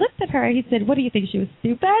 And he looked at her and he said, what do you think, she was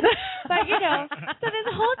stupid? But, so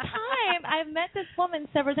this whole time, I've met this woman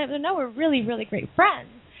several times. And now we're really, really great friends.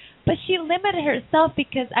 But she limited herself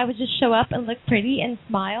because I would just show up and look pretty and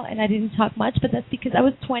smile, and I didn't talk much. But that's because I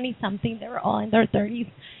was 20-something. They were all in their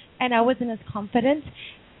 30s, and I wasn't as confident.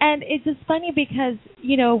 And it's just funny because,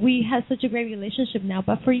 we have such a great relationship now.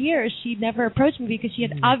 But for years, she never approached me because she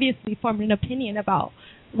had obviously formed an opinion about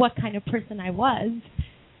what kind of person I was.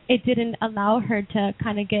 It didn't allow her to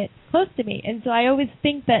kind of get close to me. And so I always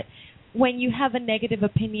think that when you have a negative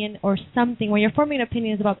opinion or something, when you're forming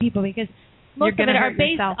opinions about people, because most of it are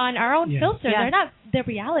based on our own filters. Yeah. They're not the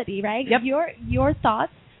reality, right? Yep. Your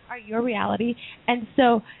thoughts are your reality. And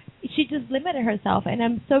so she just limited herself. And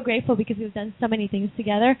I'm so grateful because we've done so many things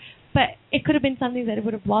together. But it could have been something that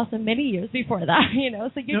would have blossomed many years before that,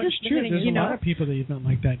 So you're just true. There's a lot of people that you've met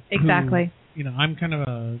like that. Exactly. Who, I'm kind of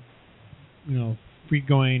a,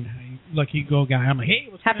 free-going, lucky-go guy. I'm like, hey,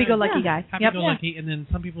 what's happy-go-lucky guy. Happy-go-lucky. And then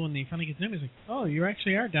some people, when they finally get to know me, it's like, oh, you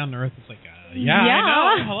actually are down to earth. It's like, I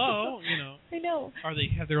know, hello, I know. Or they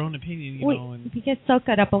have their own opinion, you know. And we get so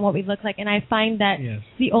caught up on what we look like, and I find that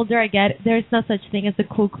the older I get, there's no such thing as the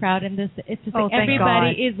cool crowd, and it's just like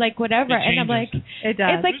everybody is like whatever, and I'm like, it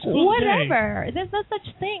does. It's like whatever. There's no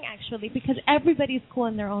such thing actually, because everybody's cool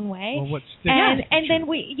in their own way. Well, what's and then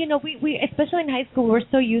we especially in high school, we're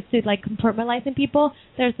so used to like compartmentalizing people.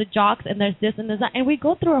 There's the jocks, and there's this and there's that, and we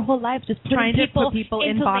go through our whole lives just trying to put people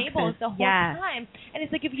into in boxes labels the whole time. And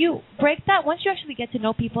it's like if you break that, once you actually get to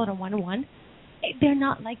know people in a one-on-one, they're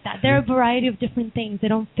not like that. They're a variety of different things. They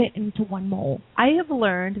don't fit into one mold. I have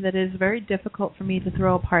learned that it is very difficult for me to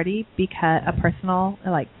throw a party, because a personal,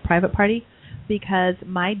 like private party, because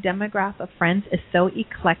my demographic of friends is so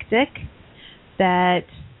eclectic that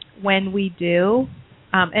when we do,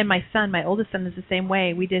 and my oldest son is the same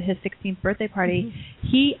way. We did his 16th birthday party. Mm-hmm.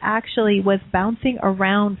 He actually was bouncing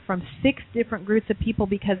around from 6 different groups of people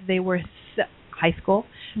because they were high school.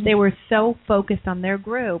 Mm-hmm. They were so focused on their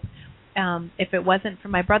group. If it wasn't for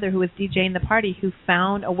my brother who was DJing the party, who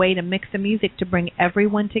found a way to mix the music to bring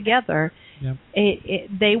everyone together,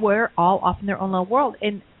 they were all off in their own little world.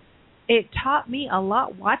 And it taught me a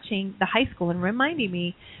lot watching the high school and reminding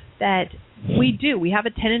me that we have a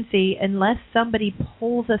tendency, unless somebody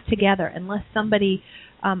pulls us together, unless somebody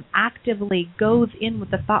actively goes in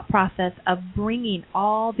with the thought process of bringing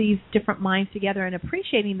all these different minds together and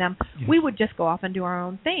appreciating them, we would just go off and do our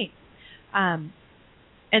own thing.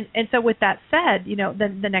 And so with that said,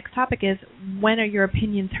 the next topic is, when are your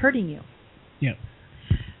opinions hurting you? Yeah.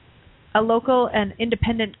 A local and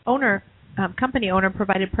independent company owner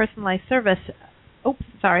provided personalized service. Oops,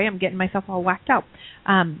 sorry, I'm getting myself all whacked out.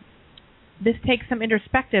 This takes some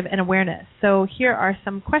introspective and awareness. So here are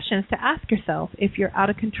some questions to ask yourself if you're out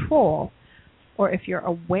of control or if you're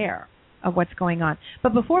aware of what's going on.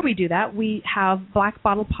 But before we do that, we have Black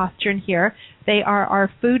Bottle Posture in here. They are our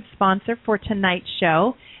food sponsor for tonight's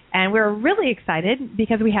show, and we're really excited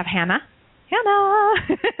because we have Hannah.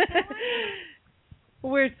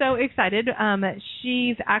 We're so excited.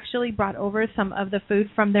 She's actually brought over some of the food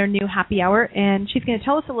from their new happy hour, and she's going to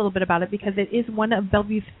tell us a little bit about it because it is one of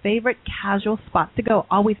Bellevue's favorite casual spots to go,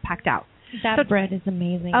 always packed out. That bread is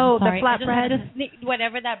amazing. Oh, the flatbread.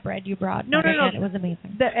 Whatever that bread you brought. No. It was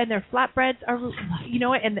amazing. And their flatbreads are,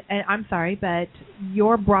 and I'm sorry, but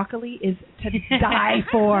your broccoli is to die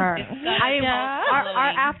for. Our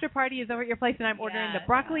after party is over at your place, and I'm ordering the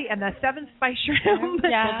broccoli and the 7 spice shrimp. Well,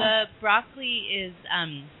 the broccoli is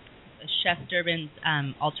Chef Durbin's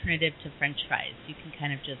alternative to French fries. You can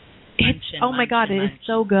kind of just oh my God, it is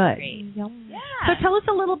so good. Yeah. So tell us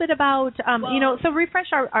a little bit about, so refresh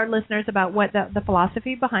our listeners about what the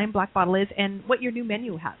philosophy behind Black Bottle is and what your new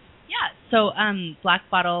menu has. Yeah, so Black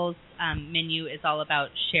Bottle's menu is all about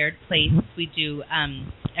shared plates. We do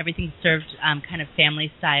everything served kind of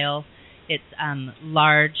family style. It's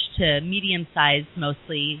large to medium size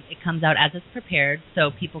mostly. It comes out as it's prepared, so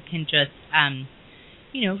people can just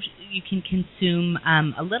you can consume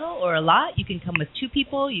a little or a lot. You can come with 2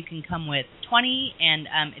 people. You can come with 20, and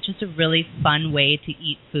it's just a really fun way to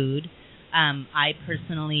eat food. I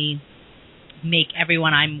personally make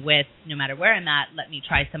everyone I'm with, no matter where I'm at, let me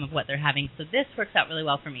try some of what they're having. So this works out really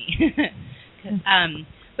well for me.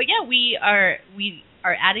 But yeah, we are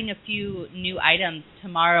adding a few new items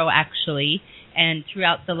tomorrow, actually, and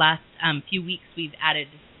throughout the last few weeks we've added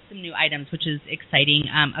some new items, which is exciting.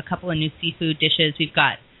 A couple of new seafood dishes. We've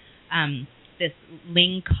got this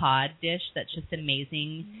ling cod dish that's just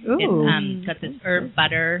amazing. Ooh. It's got this herb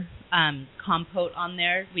butter compote on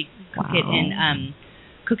there. We cook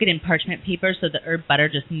it in parchment paper so the herb butter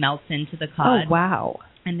just melts into the cod. Oh, wow.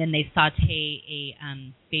 And then they saute a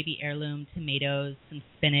baby heirloom tomatoes, some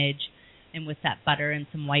spinach, and with that butter and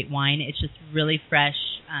some white wine, it's just really fresh.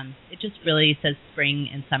 It just really says spring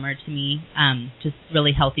and summer to me. Just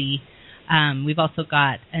really healthy. We've also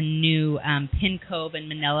got a new Pin Cove and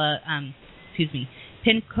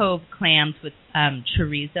Pin Cove clams with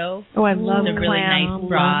chorizo. Oh, I love the really nice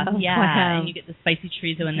broth. Yeah, clam. And you get the spicy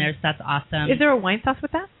chorizo in there, so that's awesome. Is there a wine sauce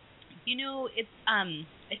with that? It's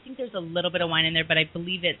I think there's a little bit of wine in there, but I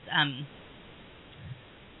believe it's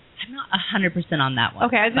I'm not 100% on that one.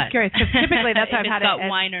 Okay, I was just curious, because typically that's how I've had it. If it's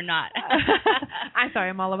got wine or not. I'm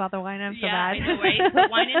sorry, I'm all about the wine. I'm so bad. Yeah, right?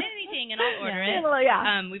 Put wine in anything and I'll order it.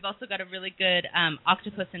 Yeah. We've also got a really good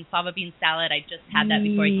octopus and fava bean salad. I just had that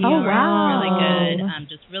before I came over. over. Wow. It's really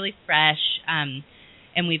good. Just really fresh.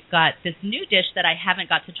 And we've got this new dish that I haven't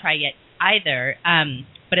got to try yet either,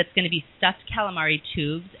 but it's going to be stuffed calamari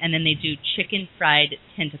tubes, and then they do chicken fried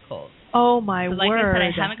tentacles. Oh, my so like word.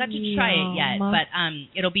 I said, I haven't got to try it yet, but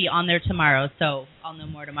it'll be on there tomorrow, so I'll know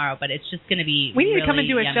more tomorrow. But it's just going to be We need really to come and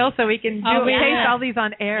do a yummy. show so we can taste all these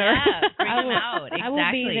on air. Yeah, bring them out. Exactly. I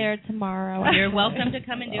will be there tomorrow. You're welcome to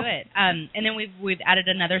come and do it. And then we've added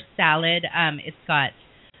another salad. It's got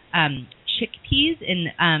chickpeas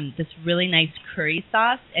in this really nice curry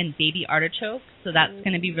sauce and baby artichokes. So that's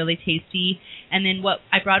going to be really tasty. And then what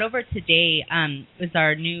I brought over today is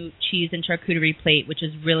our new cheese and charcuterie plate, which is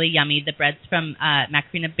really yummy. The bread's from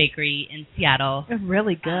Macarena Bakery in Seattle. It's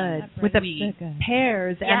really good. With the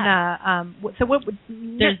pears and so what?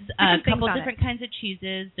 There's a couple different kinds of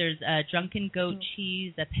cheeses. There's a drunken goat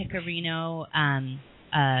cheese, a pecorino,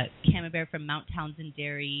 camembert from Mount Townsend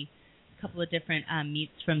Dairy. Couple of different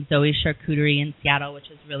meats from Zoe's Charcuterie in Seattle, which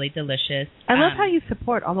is really delicious. I love how you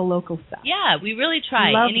support all the local stuff. Yeah, we really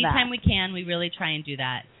try. Love Anytime we can, we really try and do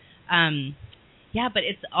that. But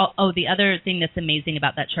it's the other thing that's amazing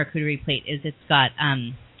about that charcuterie plate is it's got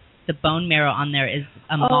the bone marrow on there is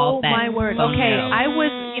a Malbec. Oh my word! Bone Okay,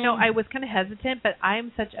 marrow. I was kind of hesitant, but I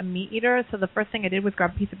am such a meat eater. So the first thing I did was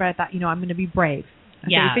grab a piece of bread. I thought, I'm going to be brave.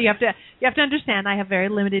 Okay, yeah. So you have to understand. I have very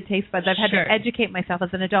limited taste buds. I've had to educate myself as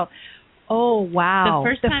an adult. Oh, wow. The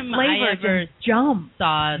first time I ever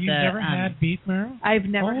saw You've never had beef marrow? I've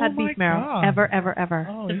never had beef marrow. Ever, ever, ever.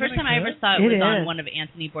 Oh, the first time I ever saw it was on one of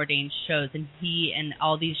Anthony Bourdain's shows, and he and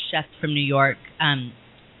all these chefs from New York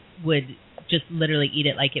would just literally eat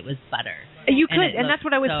it like it was butter. You could, and that's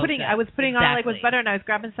what I was putting. Good. I was putting on like it was butter, and I was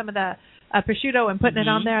grabbing some of the prosciutto and putting it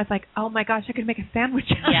on there. I was like, oh my gosh, I could make a sandwich.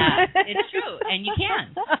 Yeah, it's true, and you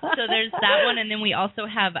can. So there's that one, and then we also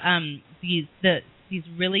have these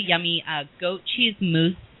really yummy goat cheese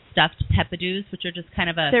mousse stuffed peppadews, which are just kind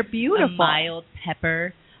of they're beautiful. A mild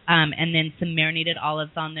pepper, and then some marinated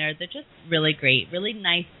olives on there. They're just really great, really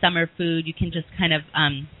nice summer food. You can just kind of,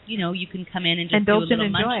 you can come in and just indulge do a little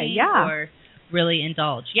and enjoy, munching or really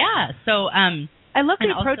indulge. Yeah, so I love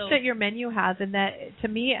the approach that your menu has, and that to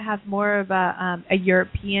me it has more of a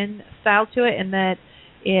European style to it, and that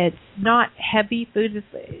it's not heavy food.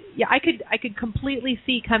 I could completely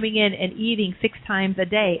see coming in and eating 6 times a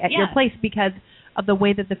day at your place because of the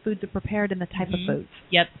way that the foods are prepared and the type of foods.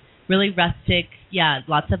 Yep, really rustic. Yeah,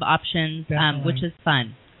 lots of options, which is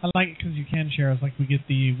fun. I like it because you can share. It's like we get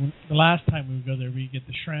the last time we go there, we get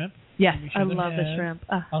the shrimp. Yes, I love the shrimp.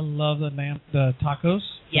 I love the tacos.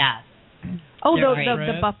 Yeah. Oh,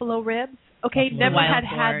 the buffalo ribs. Okay, buffalo never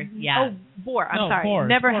had boar. I'm sorry, boar.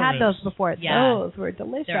 never Boar had ribs. those before. Yeah. Those were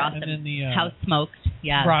delicious. They're awesome. And then the house smoked.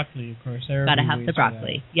 Yeah. Broccoli, of course. Got to have the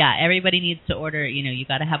broccoli. Yeah, everybody needs to order. You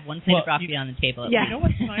got to have one plate of broccoli on the table. Yeah. You know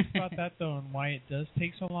what's nice about that though, and why it does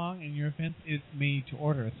take so long in your offense? It's made to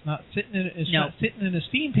order. It's not sitting in. Not sitting in a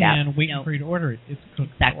steam pan waiting for you to order it. It's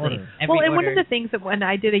cooked to order. And one of the things that when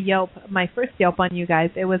I did a Yelp, my first Yelp on you guys,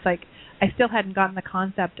 it was like I still hadn't gotten the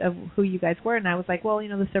concept of who you guys were, and I was like, well,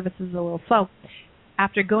 the service is a little slow.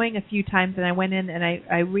 After going a few times, and I went in and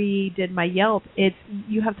I redid my Yelp,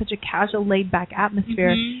 you have such a casual, laid-back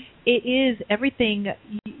atmosphere. Mm-hmm. It is everything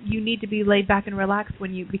you need to be laid back and relaxed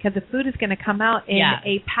because the food is going to come out in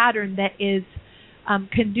a pattern that is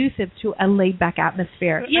conducive to a laid-back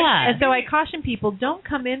atmosphere. Yeah. And so I caution people, don't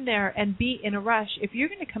come in there and be in a rush. If you're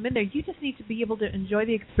going to come in there, you just need to be able to enjoy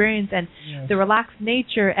the experience and the relaxed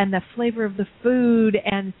nature and the flavor of the food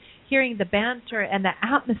and hearing the banter and the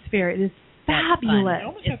atmosphere. It is fabulous. You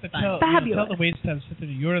almost have to tell the wait staff to sit there.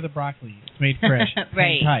 You order the broccoli. It's made fresh.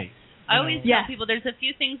 Right. Tight. I always tell people there's a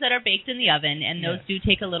few things that are baked in the oven, and those do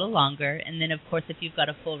take a little longer. And then, of course, if you've got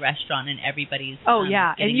a full restaurant and everybody's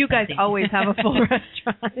and you guys always have a full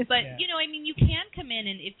restaurant. But you can come in,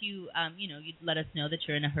 and if you you'd let us know that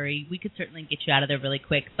you're in a hurry, we could certainly get you out of there really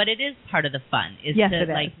quick. But it is part of the fun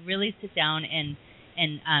really sit down and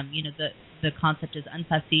the concept is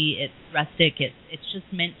unfussy, it's rustic, it's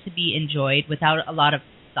just meant to be enjoyed without a lot of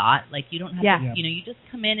thought. Like you don't have to, you just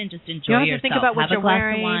come in and just enjoy yourself. You don't have to think about what you're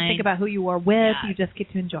wearing, think about who you are with. Yeah. You just get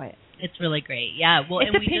to enjoy it. It's really great. Yeah. Well, it's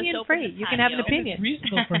opinion free. You can have an opinion. It's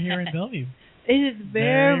reasonable for here in Bellevue. It is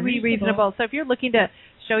very reasonable. So if you're looking to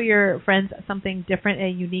show your friends something different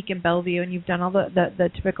and unique in Bellevue, and you've done all the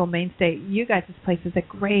typical mainstay, you guys, this place is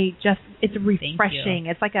it's refreshing.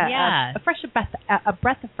 It's like a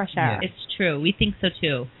breath of fresh air. It's true. We think so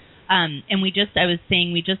too. And we just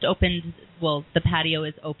opened. Well, the patio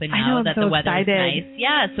is open now that the weather is nice.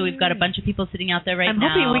 Yeah, so we've got a bunch of people sitting out there now. I'm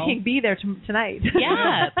hoping we can be there tonight.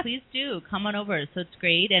 Yeah, please do come on over. So it's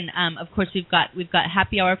great, and of course we've got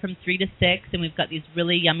happy hour from 3 to 6, and we've got these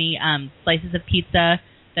really yummy slices of pizza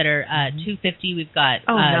that are $2.50. We've got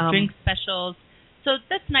drink specials. So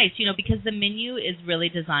that's nice, because the menu is really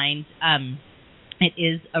designed it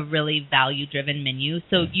is a really value-driven menu.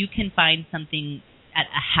 So you can find something at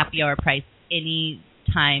a happy hour price any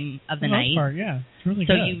time of the night. Part, yeah, it's really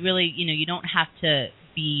so good. you really, you don't have to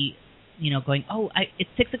be, going, it's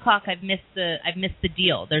 6:00. I've missed the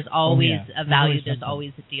deal. There's always a value. There's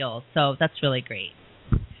always a deal. So that's really great.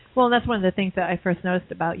 Well, that's one of the things that I first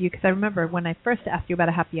noticed about you, because I remember when I first asked you about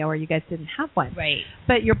a happy hour, you guys didn't have one. Right.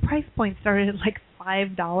 But your price point started at like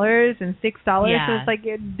 $5 and $6. Yeah. So it's like,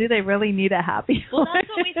 do they really need a happy hour? Well, that's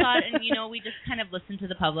what we thought, and we just kind of listened to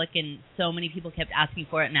the public, and so many people kept asking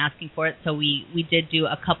for it. So we did do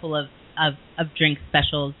a couple of drink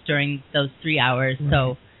specials during those 3 hours.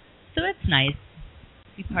 Right. So it's nice.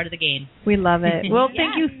 Be part of the game. We love it. Well,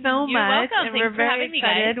 thank you so You're much. welcome. And we're very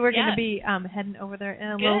excited. We're going to be heading over there in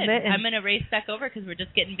a Good. little bit. And I'm going to race back over because we're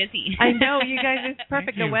just getting busy. I know, you guys. It's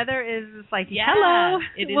perfect. The weather is like, hello.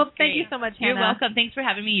 It is well, thank you so much, You're Hannah. welcome. Thanks for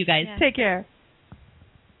having me, you guys. Yeah. Take care.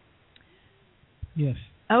 Yes.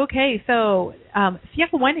 Okay, so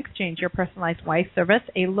Seattle Wine Exchange, your personalized wine service,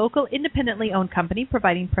 a local independently owned company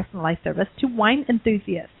providing personalized service to wine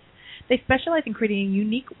enthusiasts. They specialize in creating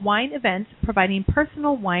unique wine events, providing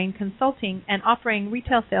personal wine consulting, and offering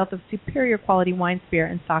retail sales of superior quality wine,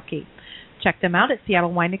 spirit, and sake. Check them out at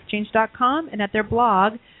seattlewineexchange.com and at their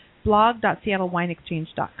blog,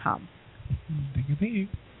 blog.seattlewineexchange.com. Thank you.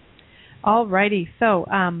 All righty. So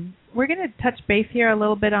we're going to touch base here a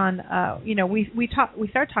little bit on, we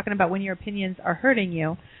started talking about when your opinions are hurting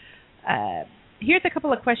you. Here's a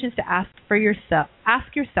couple of questions to ask for yourself.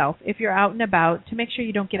 Ask yourself if you're out and about to make sure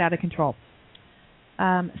you don't get out of control.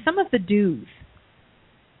 Some of the do's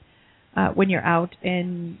when you're out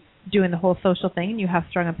and doing the whole social thing and you have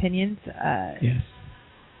strong opinions. Yes.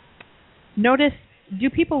 Notice, do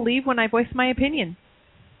people leave when I voice my opinion?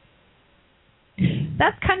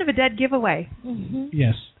 That's kind of a dead giveaway. Mm-hmm.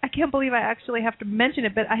 Yes. I can't believe I actually have to mention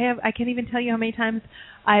it, but I can't even tell you how many times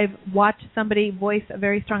I've watched somebody voice a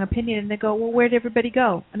very strong opinion and they go, well, where'd everybody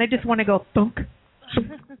go? And I just want to go, thunk.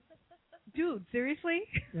 Dude, seriously?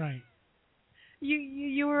 Right.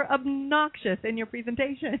 You were obnoxious in your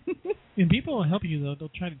presentation. And people will help you, though. They'll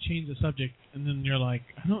try to change the subject, and then you're like,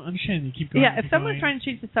 I don't understand. You keep going. Yeah, if someone's trying to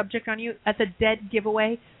change the subject on you, that's a dead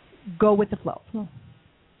giveaway. Go with the flow.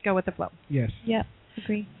 Go with the flow. Yes. Yeah,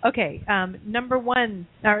 agree. Okay, number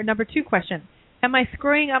 2 question. Am I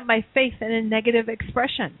screwing up my face in a negative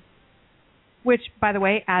expression? Which, by the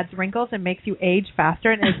way, adds wrinkles and makes you age faster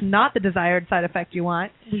and is not the desired side effect you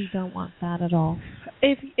want. We don't want that at all.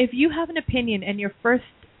 If you have an opinion and your first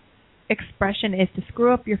expression is to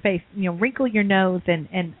screw up your face, wrinkle your nose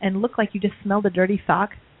and look like you just smelled a dirty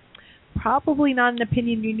sock, probably not an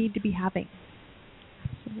opinion you need to be having.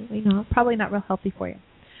 Absolutely not. Probably not real healthy for you.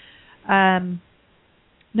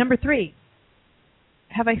 Number 3,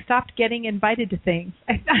 have I stopped getting invited to things?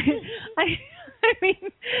 I mean,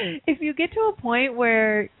 if you get to a point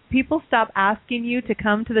where people stop asking you to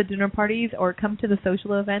come to the dinner parties or come to the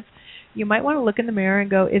social events, you might want to look in the mirror and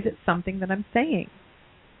go, is it something that I'm saying?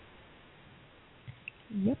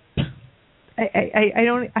 Yep. I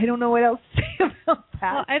don't know what else to say about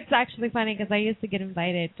that. Well, it's actually funny because I used to get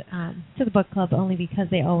invited to the book club only because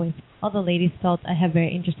all the ladies felt I have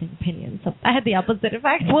very interesting opinions. So I had the opposite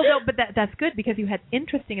effect. Well, no, but that's good because you had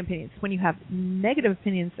interesting opinions. When you have negative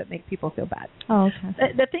opinions that make people feel bad. Oh, okay.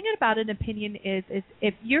 The thing about an opinion is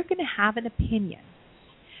if you're going to have an opinion,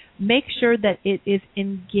 make sure that it is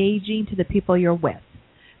engaging to the people you're with.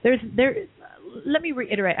 Let me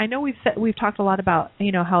reiterate. I know we've talked a lot about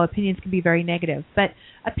how opinions can be very negative, but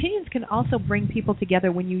opinions can also bring people together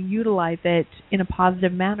when you utilize it in a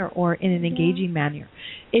positive manner or in an engaging manner.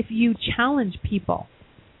 If you challenge people,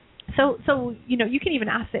 so you can even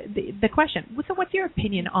ask the question. So, what's your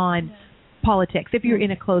opinion on politics? If you're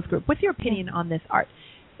in a closed group, what's your opinion on this art?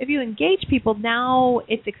 If you engage people, now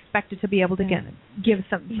it's expected to be able to give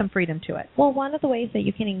some freedom to it. Well, one of the ways that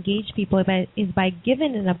you can engage people is by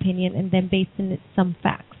giving an opinion and then basing it some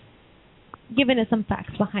facts. Giving it some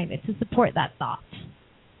facts behind it to support that thought.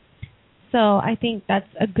 So I think that's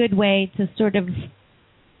a good way to sort of,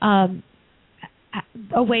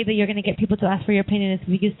 a way that you're going to get people to ask for your opinion is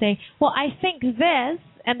if you say, well, I think this,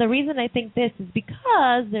 and the reason I think this is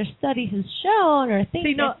because their study has shown or things.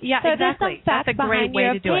 So, so exactly. there's some facts That's a great behind way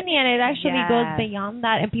your to do it. opinion. It actually goes beyond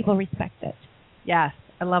that, and people respect it. Yes,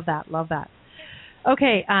 I love that. Love that.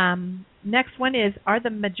 Okay, next one is, are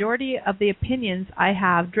the majority of the opinions I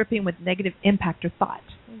have dripping with negative impact or thought?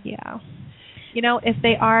 Yeah. If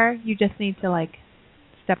they are, you just need to,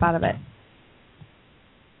 step out of it.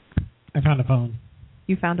 I found a phone.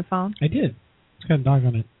 You found a phone? I did. It's got a dog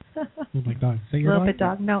on it. Oh my dog. Is that your Little dog? bit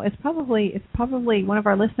dog. No, it's probably one of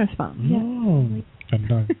our listeners' phones. Oh. Yeah. Fun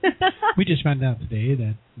dog. We just found out today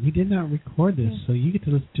that we did not record this, so you get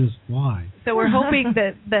to listen to us live. So we're hoping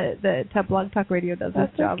that Blog Talk Radio does this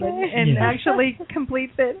job and actually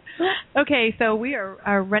completes it. Okay, so we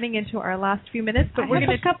are running into our last few minutes, but we're going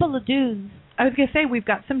to a couple of do's. I was going to say we've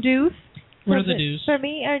got some do's. What are the do's? For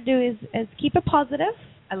me, our do is keep it positive.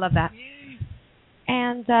 I love that.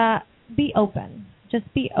 And be open.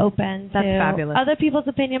 Just be open That's to fabulous. other people's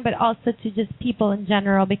opinion, but also to just people in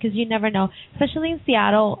general, because you never know. Especially in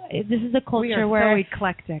Seattle, this is a culture we are where so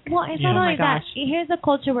eclectic. Well, it's not only that. Here's a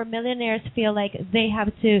culture where millionaires feel like they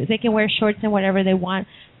can wear shorts and whatever they want.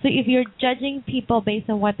 So if you're judging people based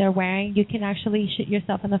on what they're wearing, you can actually shoot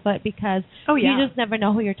yourself in the foot, because you just never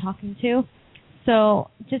know who you're talking to. So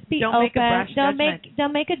just be Don't open. Make a brash judgment.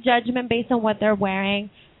 Don't make a judgment based on what they're wearing.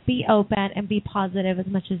 Be open and be positive as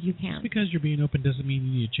much as you can. Just because you're being open doesn't mean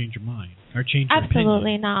you need to change your mind or change your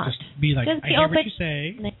Absolutely opinion. not. Just be like, just I be hear open. what you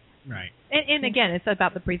say. Right. And again, it's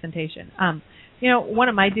about the presentation. One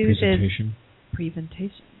of my do's is presentation.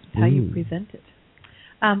 It's how you present it.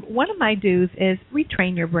 One of my do's is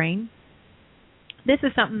retrain your brain. This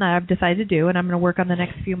is something that I've decided to do, and I'm going to work on the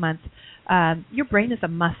next few months. Your brain is a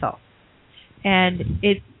muscle, and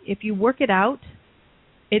if you work it out,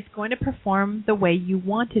 it's going to perform the way you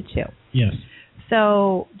want it to. Yes.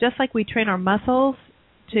 So just like we train our muscles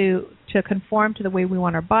to conform to the way we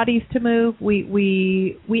want our bodies to move,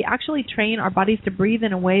 we actually train our bodies to breathe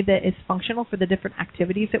in a way that is functional for the different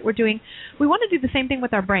activities that we're doing. We want to do the same thing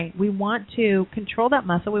with our brain. We want to control that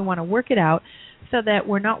muscle. We want to work it out so that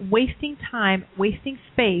we're not wasting time, wasting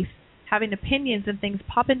space, having opinions and things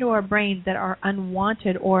pop into our brain that are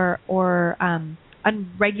unwanted or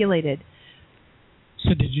unregulated.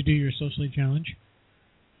 So did you do your socially challenge?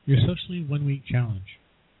 Your socially 1 week challenge?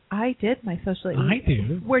 I did my socially. I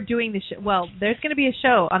do. We're doing the show. Well, there's going to be a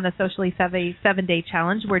show on the socially 7-day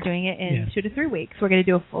challenge. We're doing it in 2 to 3 weeks. We're going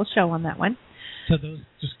to do a full show on that one. So those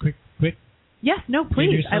just quick. Yes, no,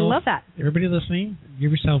 please. I love that. Everybody listening, give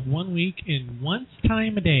yourself 1 week and once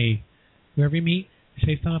time a day, whoever you meet,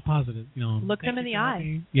 say something positive. Look them in the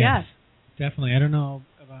eye. Yes, definitely. I don't know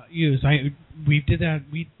about you. So we did that.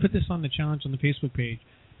 We put this on the challenge on the Facebook page.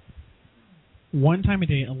 1 time a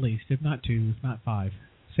day at least, if not 2, if not 5.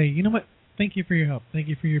 Say, you know what? Thank you for your help. Thank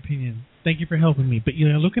you for your opinion. Thank you for helping me. But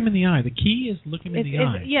look him in the eye. The key is looking in the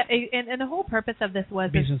eye. Yeah, and the whole purpose of this was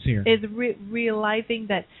be sincere. Is realizing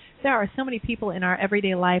that there are so many people in our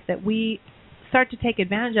everyday life that we start to take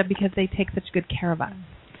advantage of because they take such good care of us.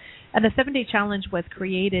 And the 7-day challenge was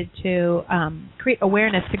created to create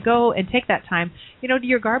awareness to go and take that time, to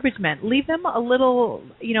your garbage men. Leave them a little,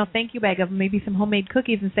 thank you bag of maybe some homemade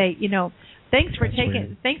cookies and say, thanks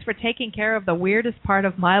for taking care of the weirdest part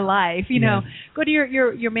of my life. Go to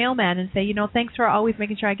your mailman and say, thanks for always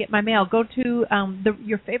making sure I get my mail. Go to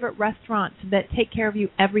your favorite restaurants that take care of you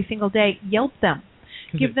every single day. Yelp them.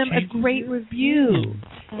 Give them a great review.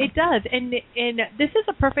 It does. And this is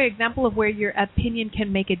a perfect example of where your opinion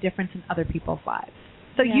can make a difference in other people's lives.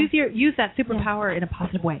 So use that superpower in a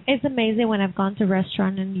positive way. It's amazing when I've gone to a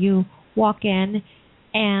restaurant and you walk in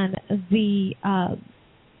and the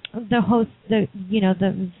host,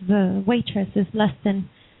 the waitress is less than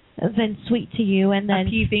sweet to you, and then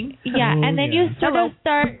appeasing. And then you sort of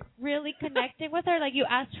start really connecting with her. Like you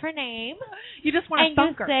ask her name, you just want to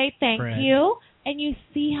thunk her. And you say thank you, and you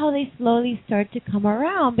see how they slowly start to come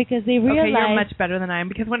around because they realize. Okay, you're much better than I am,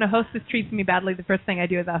 because when a hostess treats me badly, the first thing I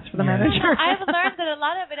do is ask for the manager. I've learned that a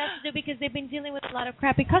lot of it has to do because they've been dealing with a lot of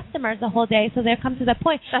crappy customers the whole day, so there comes to that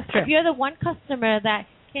point. That's true. If you're the one customer that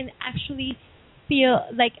can actually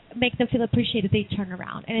make them feel appreciated, they turn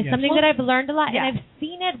around. And it's something that I've learned a lot, and I've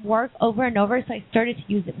seen it work over and over, so I started to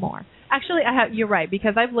use it more. Actually, you're right,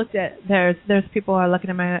 because I've looked at, there's people who are looking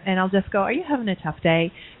at me, and I'll just go, are you having a tough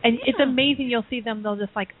day? And it's amazing. You'll see them, they'll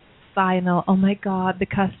just sigh, and they'll, oh my God, the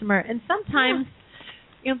customer. And sometimes,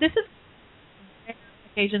 this is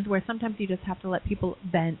occasions where sometimes you just have to let people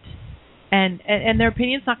vent, and their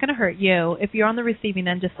opinion's not going to hurt you. If you're on the receiving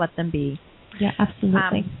end, just let them be. Yeah,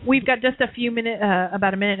 absolutely. We've got just a few minutes,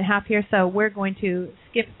 about a minute and a half here, so we're going to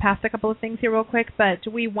skip past a couple of things here real quick, but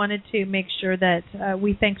we wanted to make sure that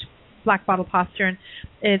we thanked Black Bottle Postern.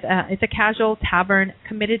 It's a casual tavern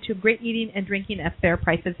committed to great eating and drinking at fair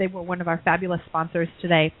prices. They were one of our fabulous sponsors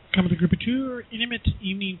today. Come with a group of 2 or intimate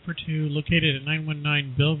evening for 2, located at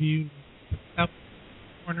 919 Bellevue, south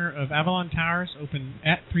corner of Avalon Towers, open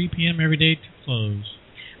at 3 p.m. every day to close.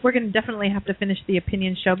 We're going to definitely have to finish the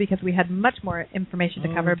opinion show because we had much more information to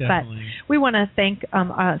cover. Definitely. But we want to thank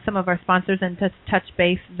some of our sponsors and to touch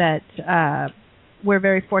base that we're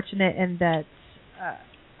very fortunate and that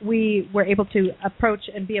we were able to approach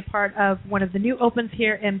and be a part of one of the new opens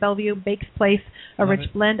here in Bellevue, Bake's Place, a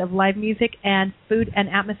rich blend of live music and food and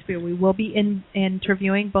atmosphere. We will be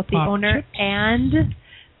interviewing both the owner and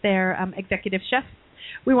their executive chef.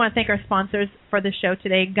 We want to thank our sponsors for the show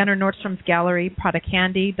today: Gunnar Nordstrom's Gallery, Prada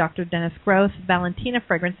Candy, Dr. Dennis Gross, Valentina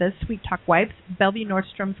Fragrances, Sweet Talk Wipes, Bellevue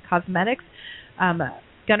Nordstrom's Cosmetics,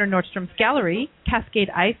 Gunnar Nordstrom's Gallery, Cascade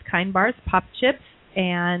Ice, Kind Bars, Pop Chips,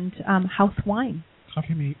 and House Wine.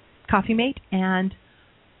 Coffee Mate, and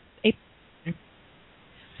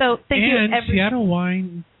so thank you. And Seattle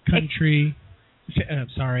Wine Country.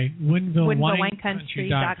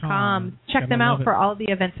 WoodinvilleWineCountry.com. Check them out for all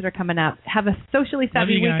the events that are coming up. Have a socially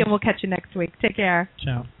savvy week, and we'll catch you next week. Take care.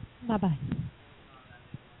 Ciao. Bye-bye.